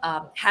firms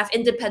have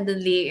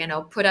independently,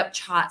 put up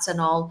charts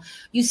and all.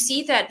 You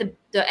see that the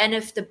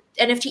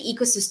NFT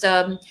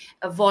ecosystem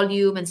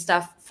volume and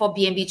stuff for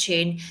BNB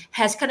chain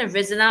has kind of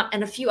risen up,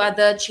 and a few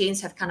other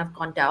chains have kind of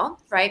gone down,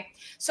 right?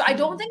 So I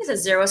don't think it's a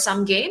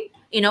zero-sum game.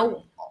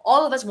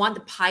 All of us want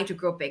the pie to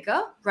grow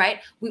bigger,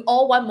 right? We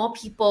all want more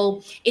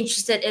people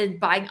interested in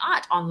buying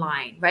art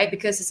online, right?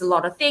 Because there's a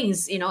lot of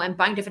things, and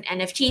buying different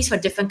NFTs for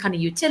different kind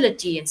of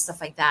utility and stuff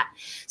like that.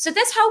 So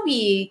that's how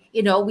we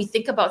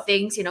think about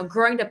things,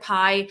 growing the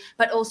pie,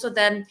 but also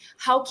then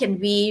how can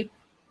we,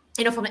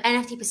 from an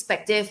NFT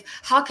perspective,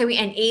 how can we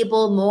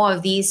enable more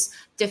of these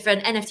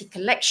different NFT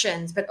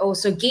collections, but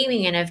also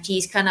gaming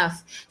NFTs kind of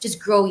just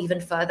grow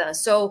even further?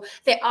 So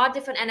there are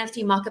different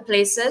NFT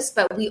marketplaces,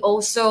 but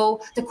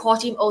the core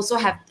team also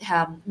have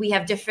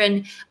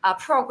different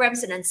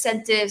programs and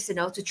incentives,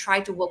 to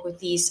try to work with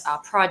these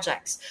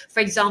projects.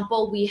 For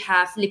example, we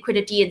have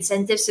liquidity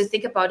incentives. So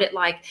think about it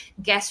like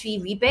gas fee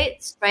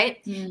rebates,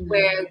 right? Mm-hmm.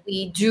 Where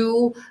we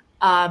do,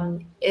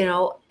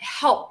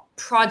 help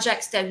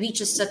projects that reach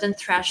a certain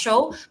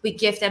threshold. We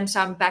give them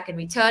some back in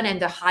return,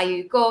 and the higher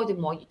you go, the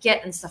more you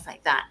get, and stuff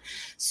like that.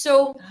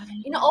 So,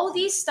 all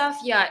these stuff,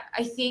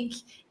 I think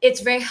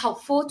it's very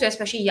helpful to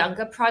especially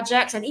younger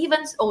projects and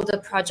even older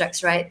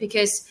projects, right?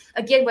 Because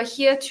again, we're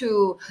here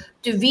to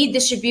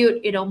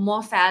redistribute,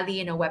 more fairly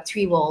in a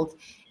Web3 world.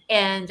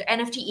 And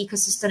NFT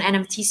ecosystem,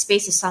 NFT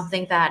space is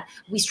something that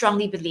we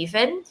strongly believe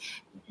in.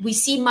 We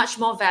see much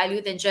more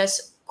value than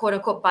just quote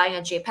unquote buying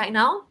a JPEG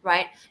now,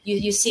 right?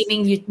 You're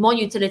seeing more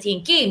utility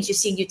in games. You're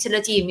seeing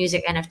utility in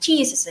music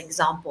NFTs as an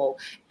example,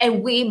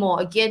 and way more.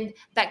 Again,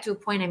 back to a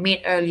point I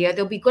made earlier,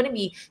 there'll be going to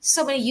be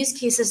so many use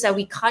cases that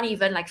we can't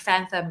even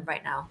fathom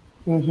right now.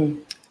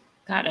 Mm-hmm.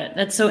 Got it.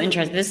 That's so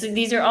interesting.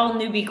 These are all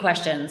newbie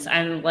questions.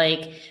 I'm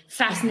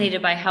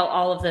fascinated by how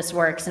all of this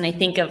works, and I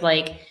think of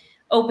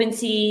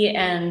OpenSea,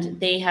 and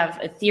they have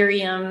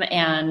Ethereum,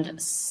 and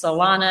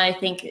Solana, I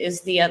think is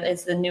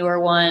the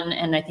newer one,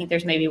 and I think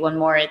there's maybe one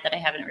more that I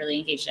haven't really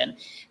engaged in.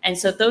 And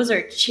so those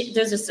are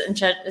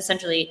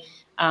essentially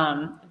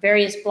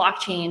various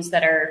blockchains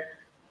that are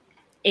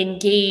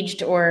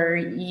engaged or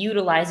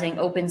utilizing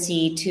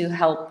OpenSea to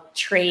help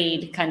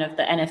trade kind of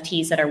the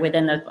NFTs that are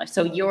within the.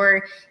 So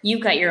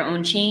you've got your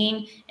own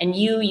chain, and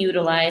you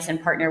utilize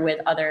and partner with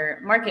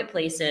other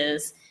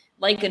marketplaces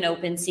like an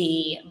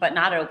OpenSea, but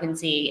not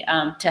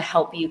OpenSea, to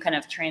help you kind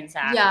of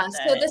transact. Yeah,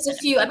 so there's a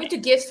few. I mean, to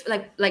give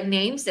like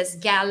names, there's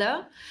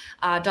Gala,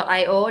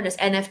 .io, there's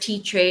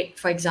NFT Trade,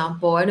 for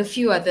example, and a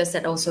few others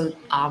that also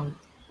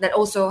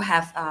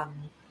have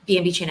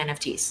BNB chain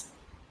NFTs.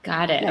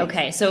 Got it. Nice.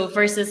 Okay, so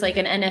versus an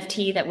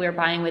NFT that we're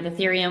buying with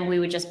Ethereum, we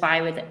would just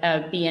buy with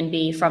a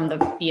BNB from the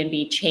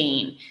BNB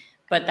chain.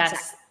 But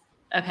that's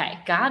okay.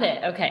 Got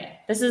it. Okay,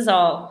 this is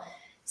all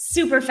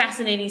super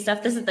fascinating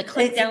stuff. This is the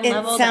click down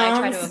level that I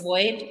try to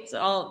avoid. It's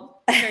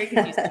all very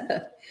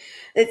confusing.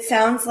 It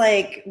sounds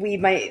like we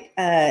might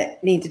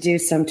need to do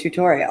some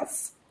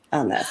tutorials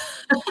on this.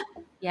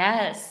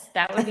 Yes,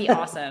 that would be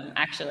awesome.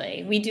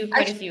 Actually, we do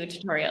quite a few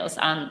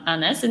tutorials on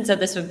this. And so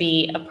this would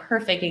be a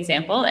perfect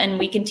example, and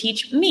we can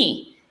teach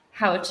me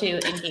how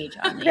to engage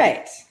on the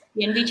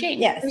BNB chain.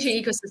 Yes.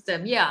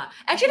 Ecosystem. Yeah.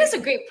 Actually, that's a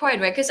great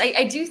point, right? Because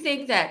I do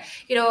think that,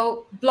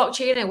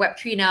 blockchain and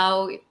Web3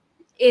 now,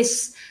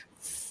 is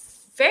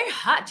very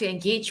hard to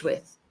engage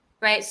with,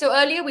 right? So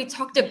earlier we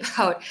talked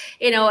about,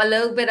 a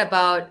little bit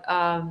about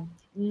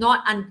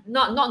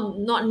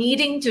not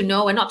needing to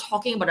know and not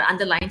talking about the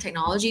underlying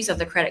technologies of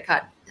the credit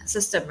card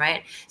system,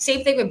 right?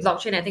 Same thing with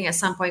blockchain. I think at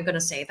some point I'm going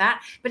to say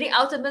that, but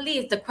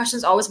ultimately the question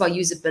is always about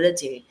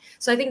usability.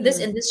 So I think this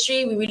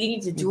industry, we really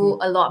need to do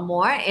a lot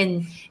more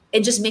in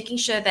just making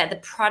sure that the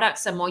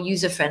products are more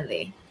user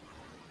friendly.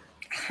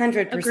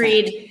 100%.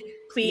 Agreed.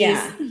 Please.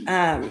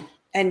 Yeah.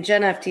 And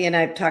Jen FT and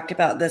I've talked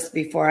about this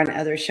before on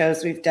other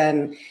shows. We've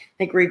done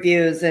like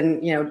reviews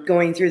and,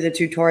 going through the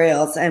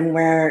tutorials, and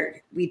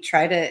where we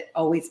try to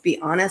always be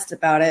honest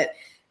about it,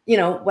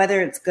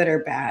 whether it's good or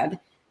bad.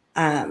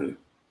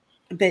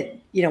 But,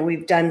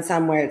 we've done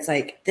some where it's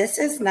like, this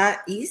is not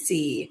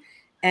easy.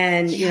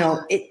 And,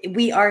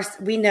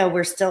 we know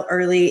we're still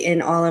early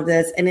in all of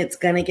this, and it's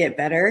going to get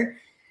better.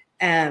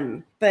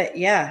 But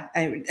yeah,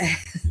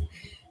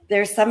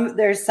 there's some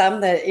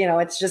that,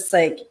 it's just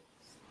like,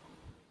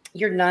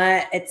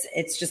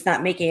 it's just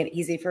not making it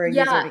easy for a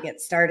user to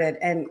get started.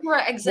 And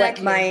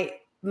exactly. What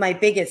my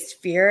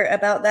biggest fear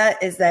about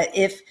that is that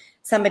if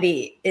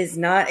somebody is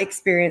not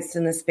experienced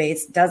in the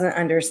space, doesn't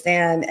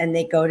understand, and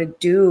they go to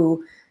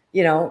do,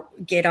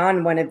 get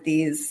on one of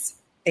these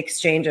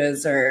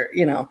exchanges or,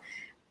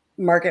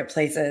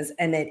 marketplaces,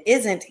 and it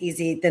isn't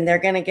easy, then they're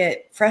going to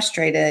get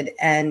frustrated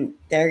and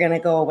they're going to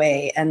go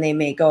away, and they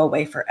may go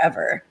away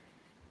forever.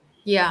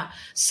 Yeah.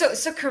 So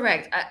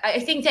correct. I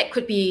think that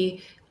could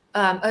be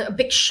a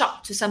big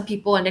shock to some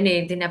people, and then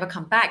they never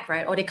come back,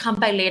 right? Or they come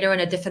back later in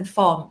a different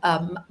form,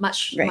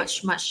 much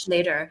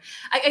later.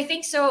 I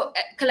think so.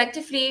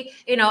 Collectively,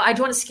 I don't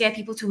want to scare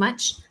people too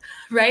much,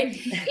 right?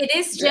 It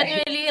is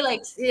generally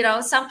like,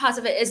 some parts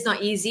of it is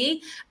not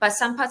easy, but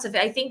some parts of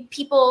it, I think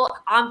people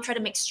are trying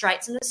to make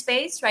strides in the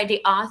space, right?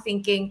 They are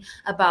thinking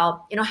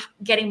about,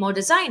 getting more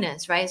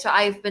designers, right? So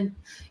I've been,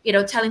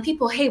 telling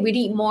people, hey, we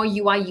need more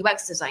UI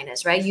UX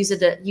designers, right? User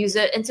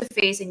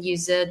interface and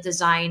user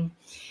design,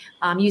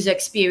 user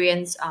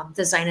experience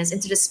designers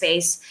into the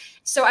space.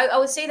 So I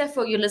would say that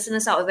for your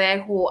listeners out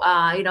there who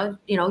are, you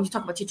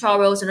talk about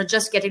tutorials and are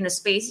just getting the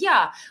space,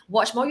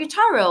 watch more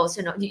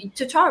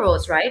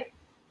tutorials, right?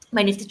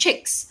 Many of the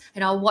chicks,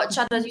 watch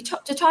other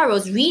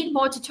tutorials, read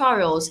more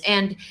tutorials.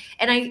 And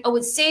I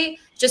would say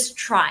just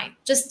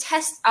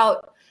test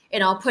out,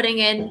 putting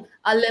in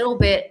a little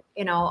bit,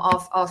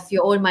 of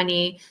your own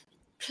money,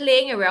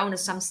 playing around with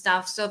some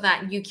stuff so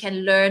that you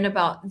can learn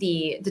about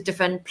the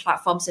different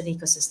platforms and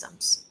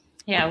ecosystems.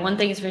 Yeah, one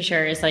thing is for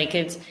sure is like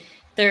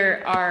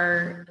there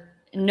are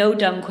no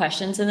dumb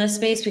questions in this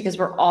space, because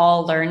we're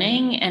all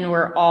learning and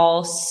we're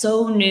all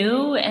so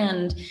new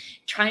and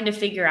trying to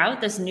figure out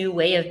this new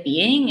way of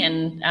being.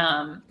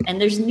 And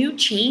there's new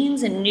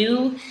chains and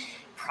new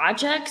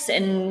projects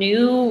and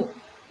new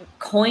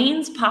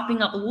coins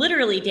popping up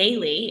literally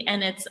daily,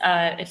 and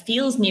it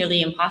feels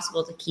nearly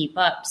impossible to keep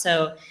up.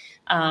 So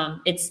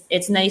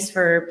it's nice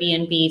for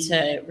BNB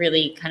to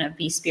really kind of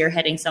be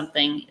spearheading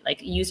something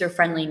like user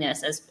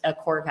friendliness as a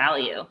core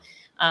value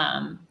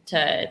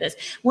to this.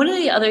 One of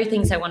the other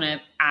things I want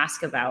to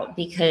ask about,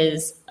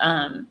 because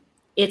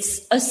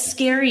it's a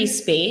scary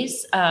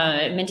space.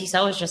 Minty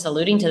Cell was just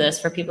alluding to this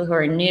for people who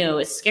are new.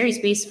 It's a scary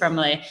space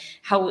from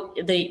how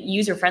the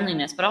user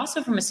friendliness, but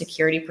also from a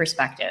security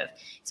perspective.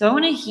 So I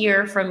want to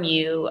hear from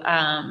you.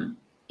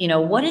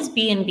 What is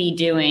BNB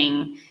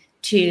doing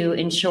to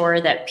ensure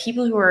that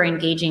people who are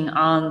engaging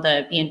on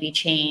the BNB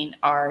chain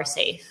are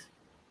safe?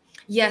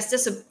 Yes,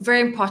 that's a very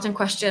important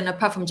question,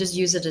 apart from just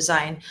user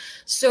design.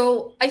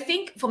 So I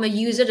think from a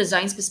user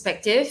design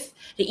perspective,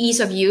 the ease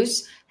of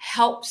use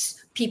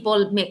helps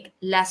people make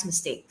less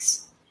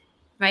mistakes,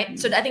 right? Mm-hmm.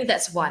 So I think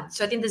that's one.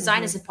 So I think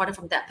design is important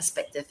from that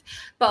perspective.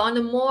 But on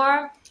the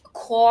more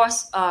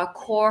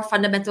core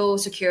fundamental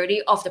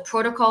security of the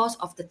protocols,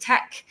 of the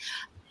tech,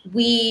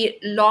 we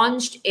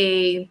launched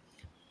a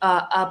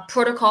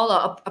protocol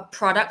or a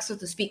product, so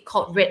to speak,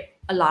 called Red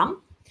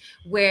Alarm,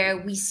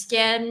 where we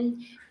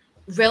scan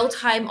real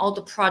time all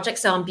the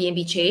projects on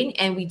BNB chain,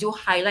 and we do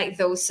highlight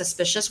those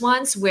suspicious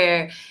ones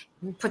where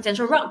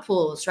potential rug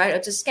pulls, right, or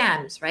just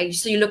scams, right?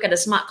 So you look at the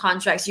smart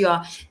contracts, you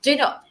are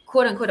doing a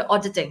quote unquote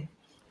auditing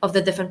of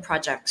the different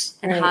projects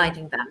and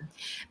highlighting them.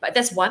 But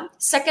that's one.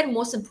 Second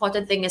most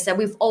important thing is that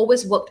we've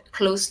always worked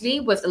closely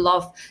with a lot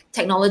of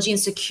technology and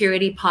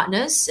security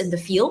partners in the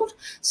field.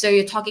 So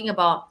you're talking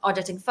about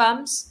auditing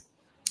firms,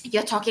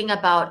 you're talking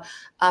about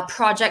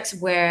projects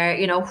where,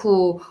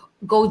 who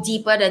go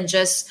deeper than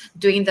just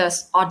doing the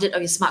audit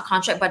of your smart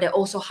contract, but they're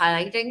also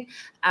highlighting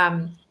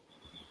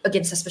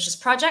against suspicious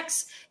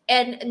projects.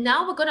 And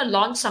now we're going to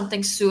launch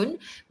something soon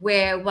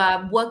where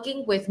we're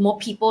working with more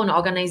people and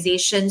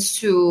organizations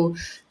to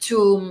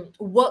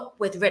work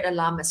with Red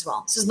Alarm as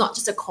well. So it's not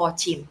just a core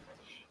team.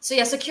 So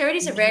yeah, security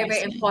is a very,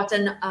 very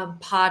important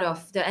part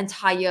of the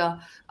entire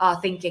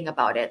thinking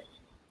about it.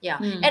 Yeah.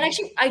 And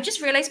actually, I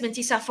just realized,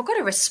 Mintisa, I forgot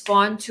to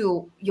respond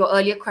to your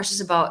earlier questions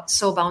about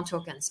soulbound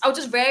tokens. I'll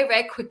just very,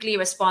 very quickly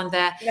respond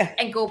there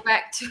and go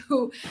back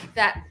to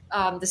that,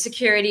 the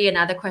security and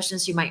other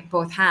questions you might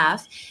both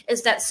have,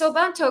 is that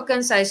soulbound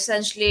tokens are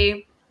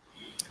essentially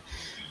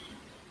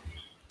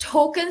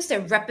tokens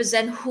that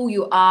represent who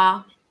you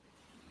are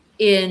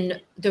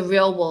in the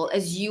real world,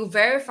 as you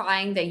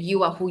verifying that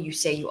you are who you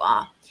say you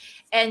are.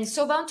 And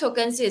soulbound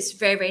tokens is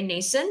very, very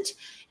nascent.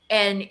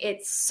 And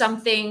it's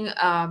something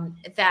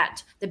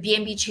that the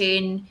BNB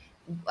chain,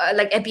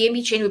 like at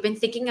BNB chain, we've been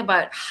thinking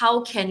about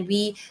how can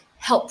we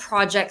help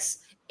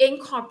projects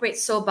incorporate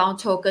soulbound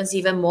tokens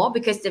even more,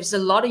 because there's a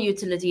lot of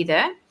utility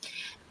there.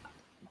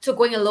 So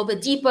going a little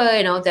bit deeper,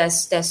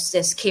 there's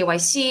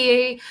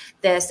KYC,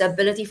 there's the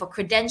ability for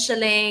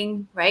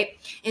credentialing, right?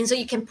 And so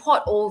you can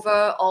port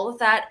over all of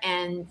that,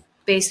 and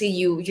basically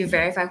you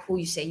verify who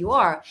you say you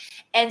are.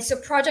 And so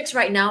projects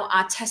right now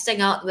are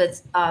testing out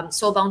with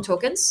soulbound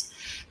tokens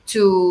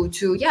to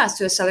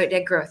accelerate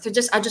their growth. So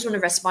I just want to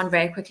respond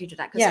very quickly to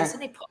that, because as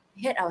they put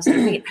hit, I was like,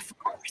 wait, I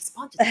forgot to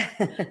respond to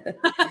that.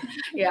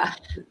 Yeah,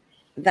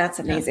 that's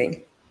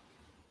amazing.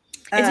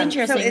 It's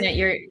interesting that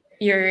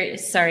you're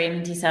sorry,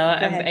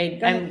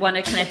 Mintisa. I want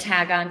to kind of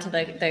tag on to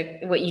the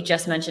what you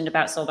just mentioned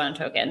about soulbound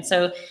tokens.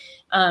 So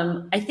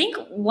I think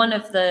one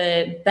of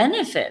the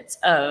benefits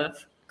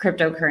of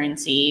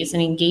cryptocurrencies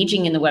and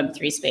engaging in the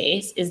Web3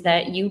 space is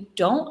that you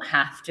don't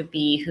have to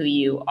be who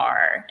you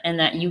are, and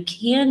that you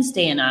can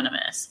stay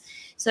anonymous.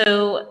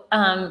 So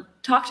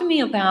talk to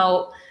me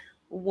about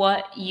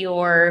what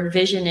your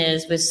vision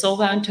is with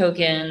soulbound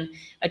token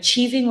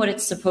achieving what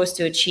it's supposed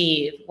to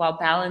achieve while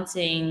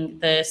balancing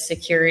the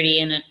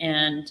security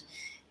and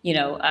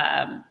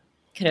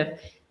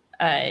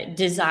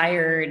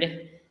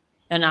desired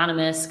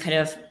anonymous kind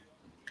of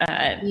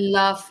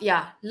love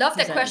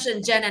that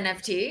question, Gen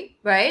NFT,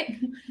 right?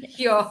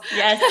 Yes,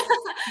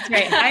 that's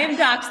right. I am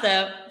doxxed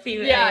though.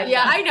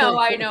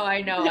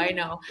 I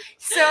know.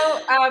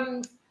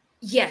 So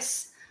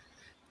yes,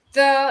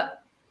 the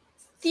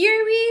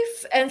theory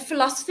and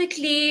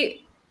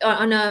philosophically,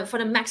 from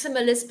a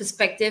maximalist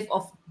perspective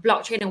of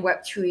blockchain and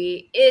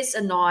Web3,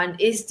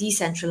 is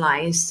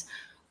decentralized.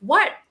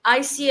 What I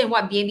see and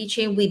what BNB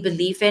chain we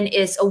believe in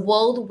is a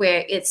world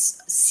where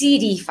it's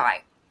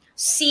CDeFi.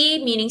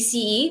 C meaning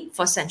CE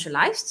for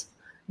centralized,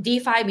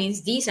 DeFi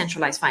means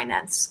decentralized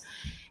finance.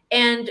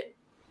 And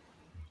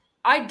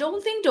I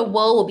don't think the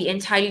world will be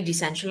entirely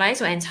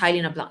decentralized or entirely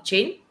in a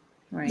blockchain.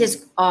 Right. There's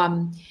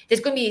going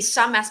to be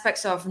some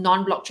aspects of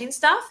non-blockchain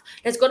stuff.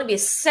 There's going to be a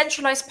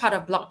centralized part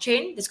of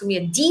blockchain. There's going to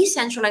be a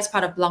decentralized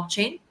part of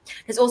blockchain.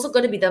 There's also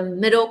going to be the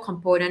middle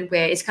component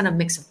where it's kind of a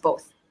mix of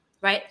both,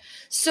 right?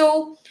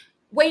 So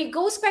when it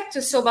goes back to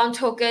soulbound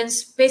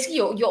tokens, basically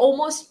you're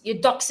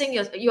doxing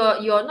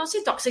you're not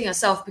saying doxing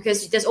yourself,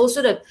 because there's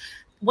also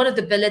one of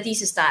the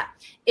abilities is that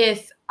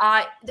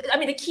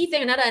the key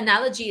thing, another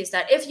analogy is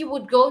that if you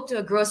would go to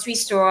a grocery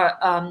store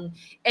and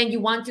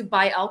you want to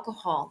buy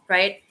alcohol,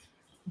 right?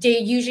 They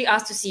usually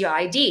ask to see your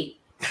ID.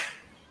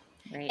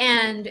 Right.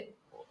 And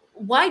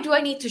why do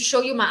I need to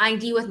show you my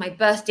ID with my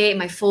birth date,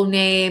 my full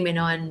name,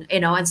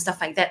 and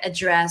stuff like that,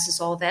 address is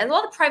all there, a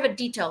lot of private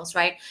details,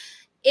 right?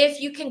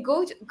 If you can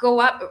go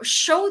up,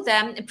 show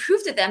them and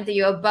prove to them that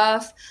you're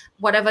above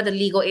whatever the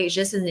legal age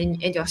is in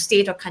your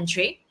state or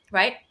country,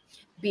 right?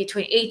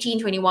 Between 18,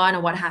 21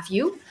 or what have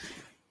you.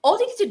 All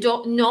they need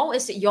to know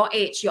is that your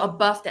age, you're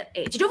above that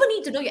age. You don't even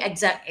need to know your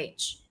exact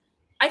age.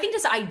 I think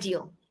that's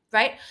ideal,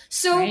 right?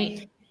 So I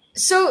think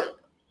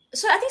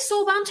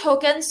soulbound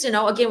tokens,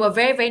 again, we're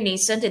very, very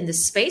nascent in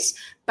this space,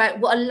 but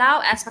will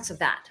allow aspects of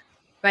that,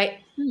 right?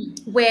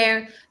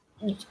 Where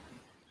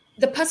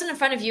the person in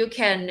front of you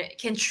can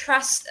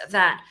trust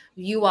that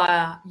you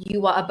are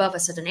above a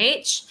certain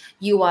age,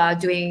 you are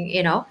doing,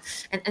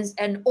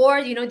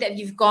 or that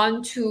you've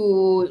gone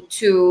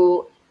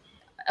to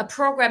a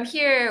program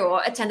here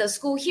or attended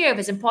school here if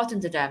it's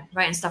important to them,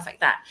 right? And stuff like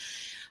that.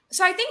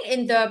 So I think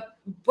in the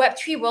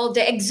Web3 world,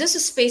 there exists a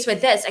space where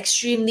that's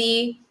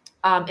extremely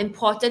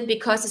important,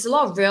 because there's a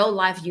lot of real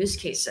life use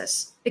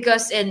cases.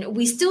 Because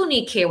we still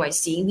need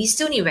KYC, we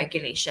still need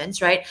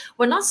regulations, right?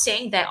 We're not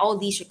saying that all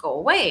these should go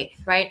away,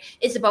 right?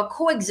 It's about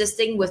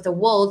coexisting with the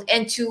world,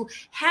 and to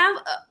have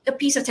a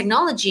piece of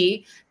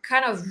technology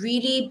kind of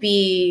really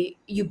be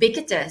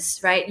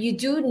ubiquitous, right? You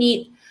do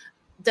need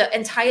the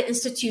entire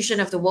institution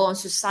of the world and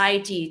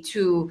society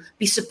to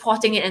be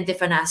supporting it in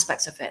different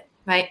aspects of it,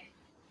 right?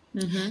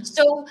 Mm-hmm.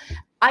 So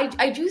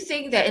I do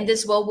think that in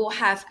this world, we'll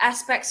have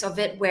aspects of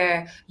it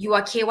where you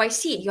are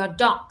KYC, you're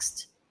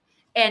doxed.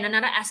 And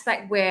another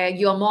aspect where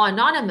you're more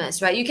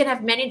anonymous, right? You can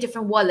have many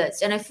different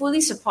wallets. And I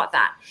fully support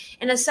that,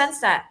 in the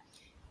sense that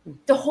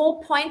the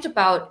whole point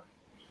about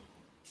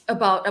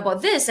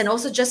this, and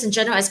also just in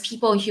general as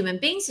people and human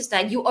beings, is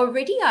that you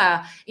already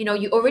are,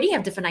 you already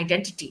have different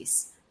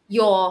identities.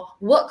 your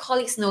work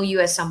colleagues know you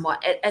as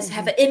somewhat, as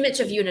have an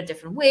image of you in a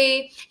different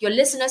way. Your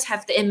listeners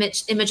have the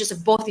images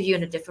of both of you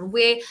in a different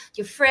way.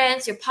 Your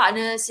friends, your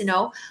partners,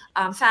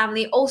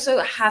 family also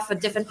have a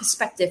different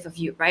perspective of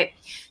you, right?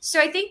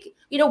 So I think,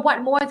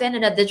 what more than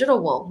in a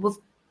digital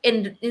world?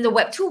 In the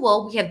Web 2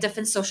 world, we have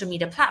different social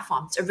media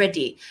platforms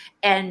already.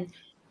 And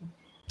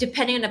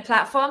depending on the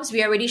platforms,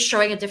 we are already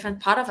showing a different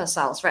part of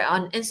ourselves, right?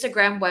 On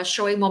Instagram, we're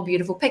showing more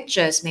beautiful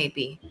pictures,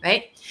 maybe,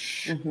 right?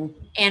 Mm-hmm.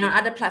 And on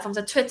other platforms,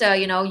 on Twitter,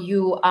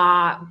 you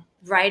are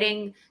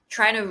trying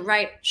to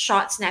write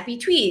short, snappy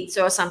tweets,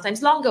 or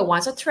sometimes longer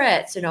ones, or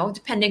threads,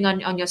 depending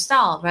on your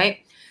style, right?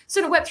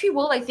 So the Web3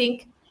 world, I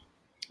think,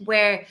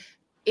 where,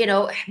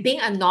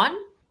 being anon,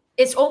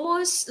 it's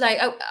almost like,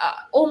 I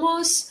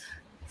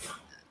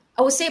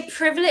would say, a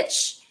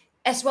privilege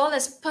as well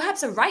as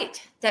perhaps a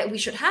right that we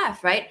should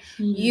have, right?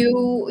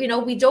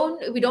 Mm-hmm. We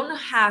don't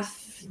have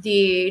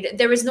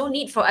there is no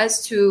need for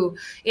us to,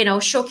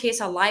 showcase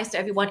our lives to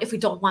everyone if we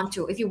don't want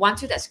to. If you want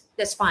to,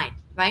 that's fine,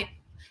 right?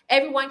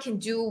 Everyone can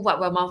do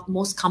what we're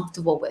most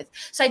comfortable with.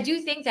 So I do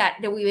think that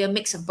there will be a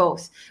mix of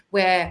both,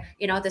 where,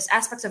 there's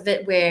aspects of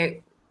it where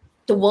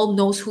the world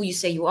knows who you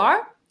say you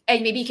are,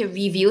 and maybe you can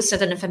reveal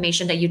certain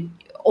information that you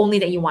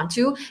want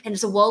to. And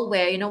it's a world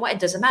where, it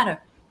doesn't matter.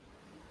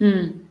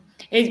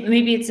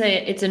 Maybe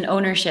it's an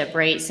ownership,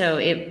 right? So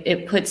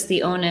it puts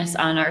the onus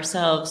on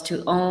ourselves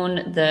to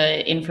own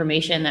the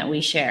information that we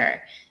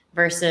share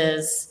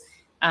versus,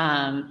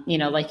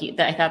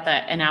 I thought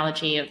that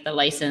analogy of the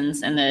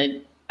license and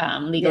the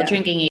legal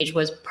drinking age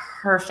was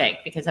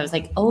perfect, because I was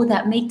like, oh,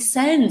 that makes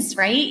sense,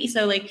 right?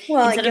 So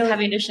instead of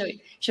having to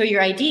show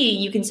your ID,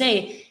 you can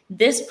say,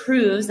 this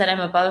proves that I'm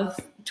above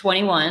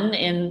 21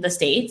 in the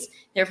States,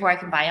 therefore I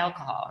can buy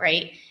alcohol,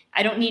 right?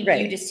 I don't need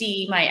you to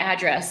see my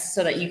address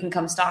so that you can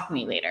come stalk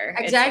me later.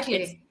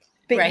 Exactly.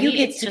 But you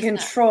get to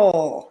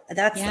control.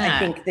 That's, I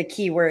think, the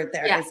key word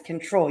there is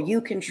control.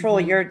 You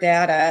control your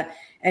data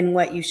and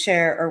what you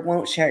share or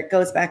won't share. It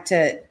goes back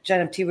to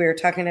GenFT. We were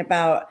talking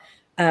about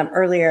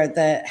earlier,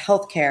 the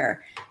healthcare,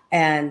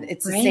 and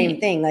it's the same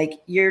thing. Like,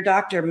 your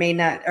doctor may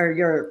not, or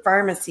your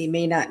pharmacy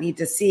may not need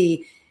to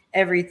see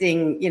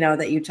everything,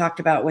 that you talked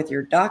about with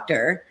your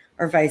doctor,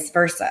 or vice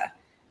versa.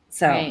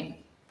 So.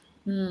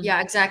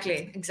 Yeah,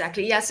 exactly.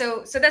 Yeah.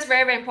 So that's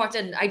very, very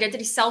important.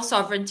 Identity,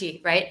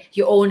 self-sovereignty, right?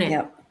 You own it.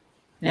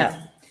 Yep.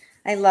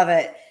 I love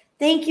it.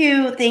 Thank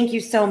you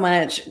so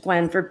much,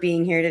 Gwen, for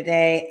being here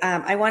today.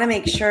 I want to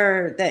make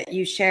sure that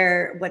you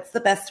share what's the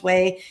best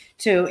way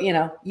to,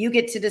 you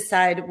get to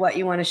decide what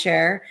you want to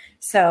share.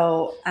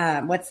 So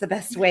what's the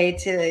best way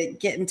to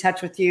get in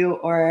touch with you,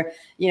 or,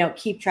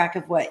 keep track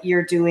of what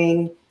you're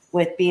doing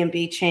with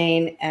BNB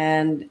Chain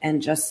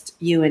and just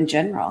you in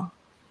general?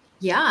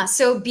 Yeah,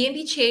 so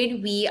BNB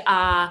Chain, we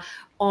are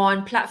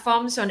on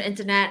platforms on the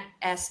internet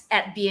as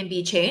at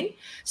BNB Chain.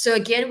 So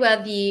again,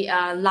 we're the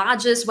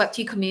largest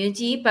Web3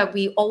 community, but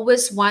we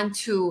always want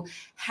to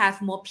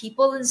have more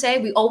people and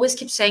we always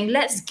keep saying,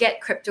 let's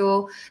get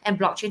crypto and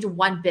blockchain to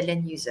 1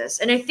 billion users.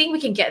 And I think we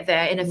can get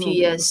there in a few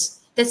years.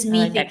 That's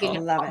me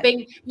thinking,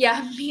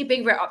 me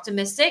being very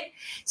optimistic.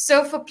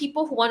 So for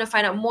people who want to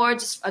find out more,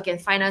 just again,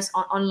 find us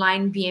on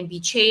online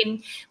BNB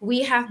Chain.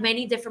 We have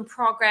many different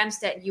programs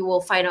that you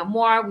will find out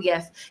more. We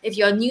have, if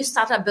you're a new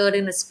startup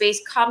building the space,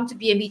 come to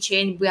BNB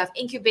Chain. We have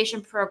incubation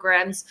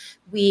programs.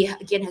 We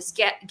again has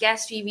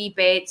gas fee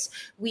rebates.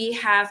 We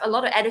have a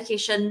lot of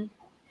educational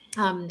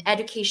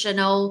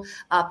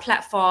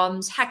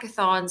platforms,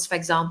 hackathons, for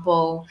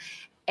example.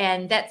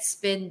 And that's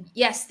been,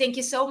 thank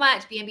you so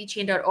much,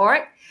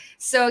 bnbchain.org.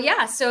 So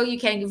so you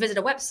can visit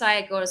the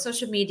website, go to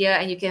social media,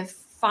 and you can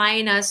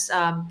find us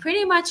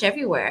pretty much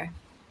everywhere.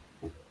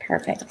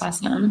 Perfect.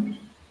 Awesome.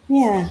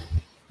 Yeah.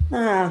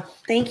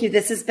 Thank you.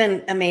 This has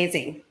been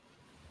amazing.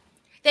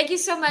 Thank you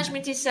so much,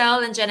 Minty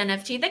Cell and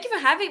GenNFT. Thank you for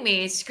having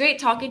me. It's great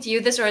talking to you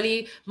this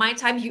early. My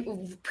time,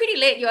 pretty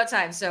late your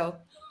time. So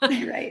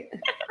right.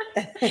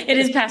 It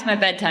is past my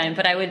bedtime,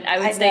 but I would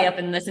stay up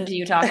and listen to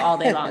you talk all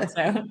day long.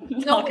 So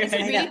no, is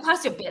it really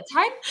past your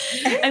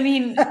bedtime? I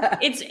mean,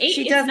 it's 8.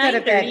 She does go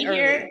to bed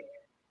here.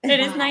 It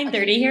is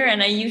 9:30 here,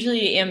 and I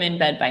usually am in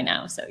bed by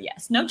now. So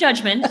yes, no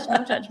judgment.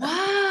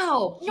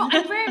 Wow. No,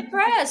 I'm very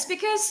impressed,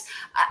 because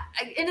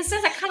in a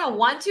sense I kind of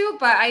want to,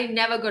 but I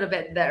never go to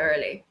bed that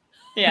early.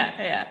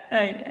 Yeah.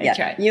 I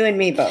try. You and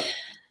me both.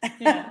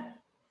 Yeah.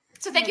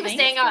 So thank you for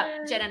staying up,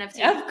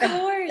 GenNFT. Of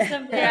course.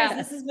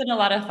 This has been a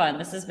lot of fun.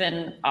 This has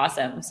been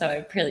awesome. So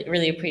I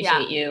really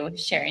appreciate you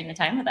sharing the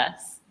time with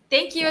us.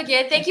 Thank you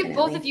again. Thank you,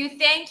 both of you.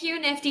 Thank you,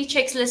 Nifty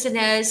Chicks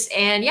listeners.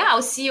 And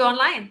I'll see you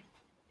online.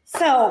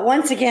 So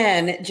once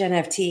again,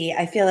 GenFT,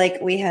 I feel like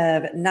we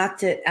have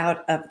knocked it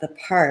out of the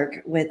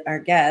park with our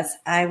guest.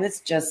 I was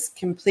just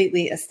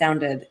completely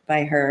astounded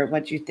by her.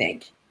 What'd you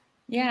think?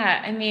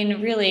 Yeah, I mean,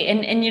 really.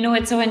 And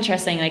it's so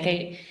interesting.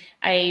 Like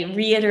I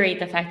reiterate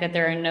the fact that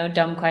there are no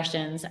dumb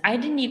questions. I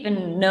didn't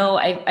even know,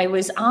 I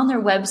was on their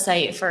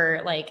website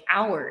for like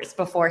hours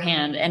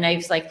beforehand. And I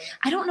was like,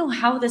 I don't know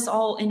how this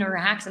all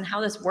interacts and how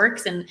this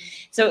works. And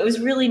so it was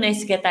really nice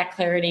to get that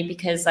clarity,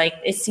 because like,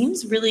 it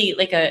seems really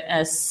like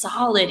a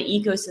solid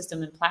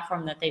ecosystem and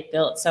platform that they've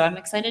built. So I'm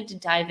excited to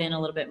dive in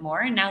a little bit more.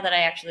 And now that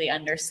I actually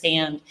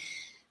understand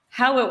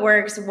how it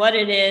works, what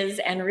it is,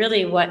 and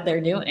really what they're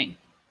doing.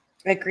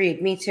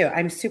 Agreed. Me too.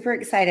 I'm super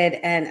excited,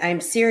 and I'm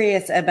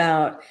serious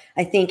about,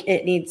 I think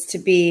it needs to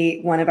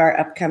be one of our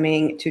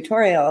upcoming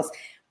tutorials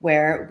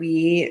where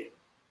we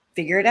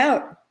figure it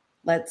out.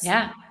 Let's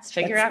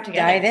figure it out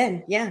together. Dive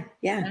in. Yeah.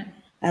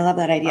 I love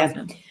that idea.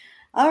 Awesome.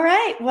 All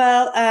right.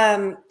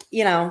 Well,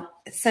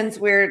 since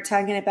we're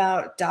talking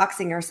about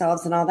doxing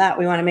ourselves and all that,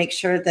 we want to make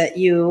sure that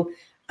you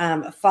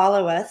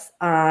follow us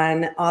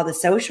on all the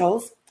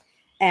socials,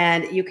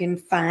 and you can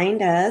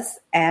find us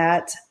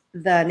at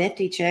the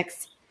Nifty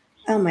Chicks.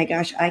 Oh my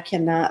gosh, I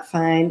cannot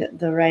find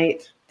the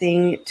right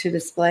thing to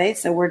display.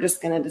 So we're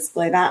just going to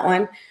display that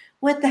one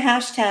with the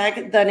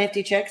hashtag the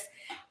Nifty Chicks.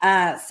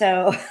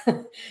 So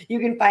you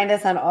can find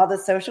us on all the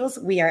socials.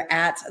 We are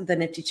at the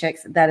Nifty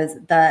Chicks. That is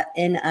the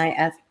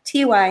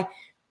NIFTY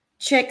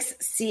Chicks,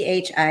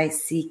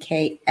 CHICKS.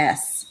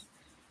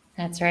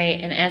 That's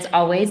right. And as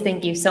always,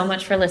 thank you so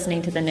much for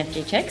listening to the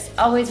Nifty Chicks.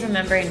 Always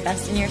remember,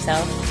 invest in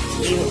yourself.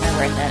 You are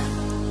worth it.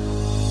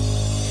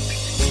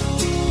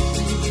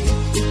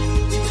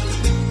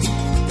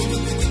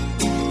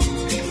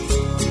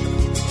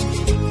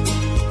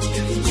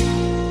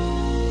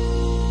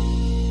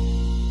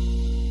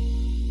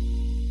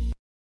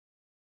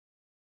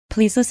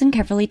 Please listen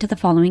carefully to the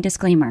following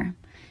disclaimer.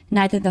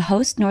 Neither the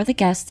host nor the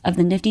guests of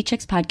the Nifty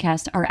Chicks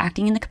podcast are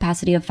acting in the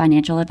capacity of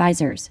financial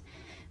advisors.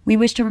 We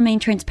wish to remain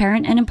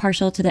transparent and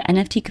impartial to the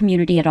NFT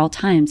community at all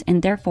times,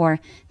 and therefore,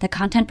 the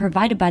content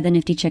provided by the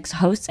Nifty Chicks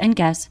hosts and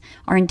guests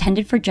are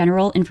intended for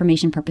general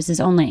information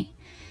purposes only.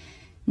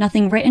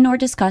 Nothing written or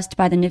discussed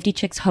by the Nifty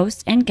Chicks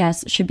hosts and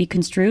guests should be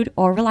construed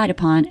or relied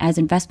upon as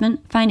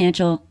investment,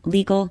 financial,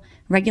 legal,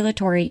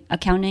 regulatory,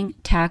 accounting,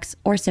 tax,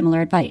 or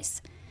similar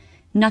advice.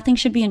 Nothing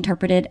should be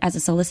interpreted as a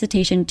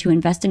solicitation to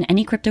invest in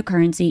any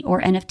cryptocurrency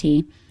or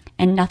NFT,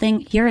 and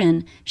nothing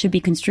herein should be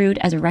construed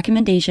as a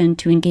recommendation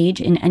to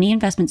engage in any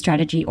investment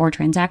strategy or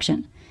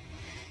transaction.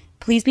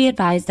 Please be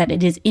advised that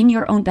it is in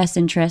your own best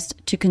interest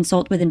to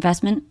consult with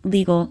investment,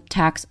 legal,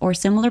 tax, or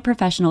similar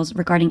professionals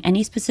regarding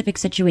any specific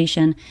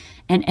situation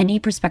and any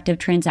prospective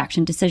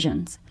transaction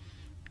decisions.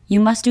 You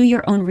must do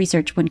your own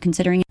research when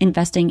considering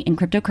investing in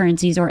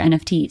cryptocurrencies or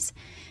NFTs.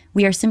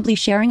 We are simply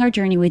sharing our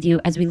journey with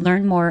you as we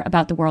learn more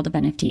about the world of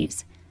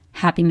NFTs.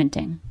 Happy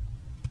minting.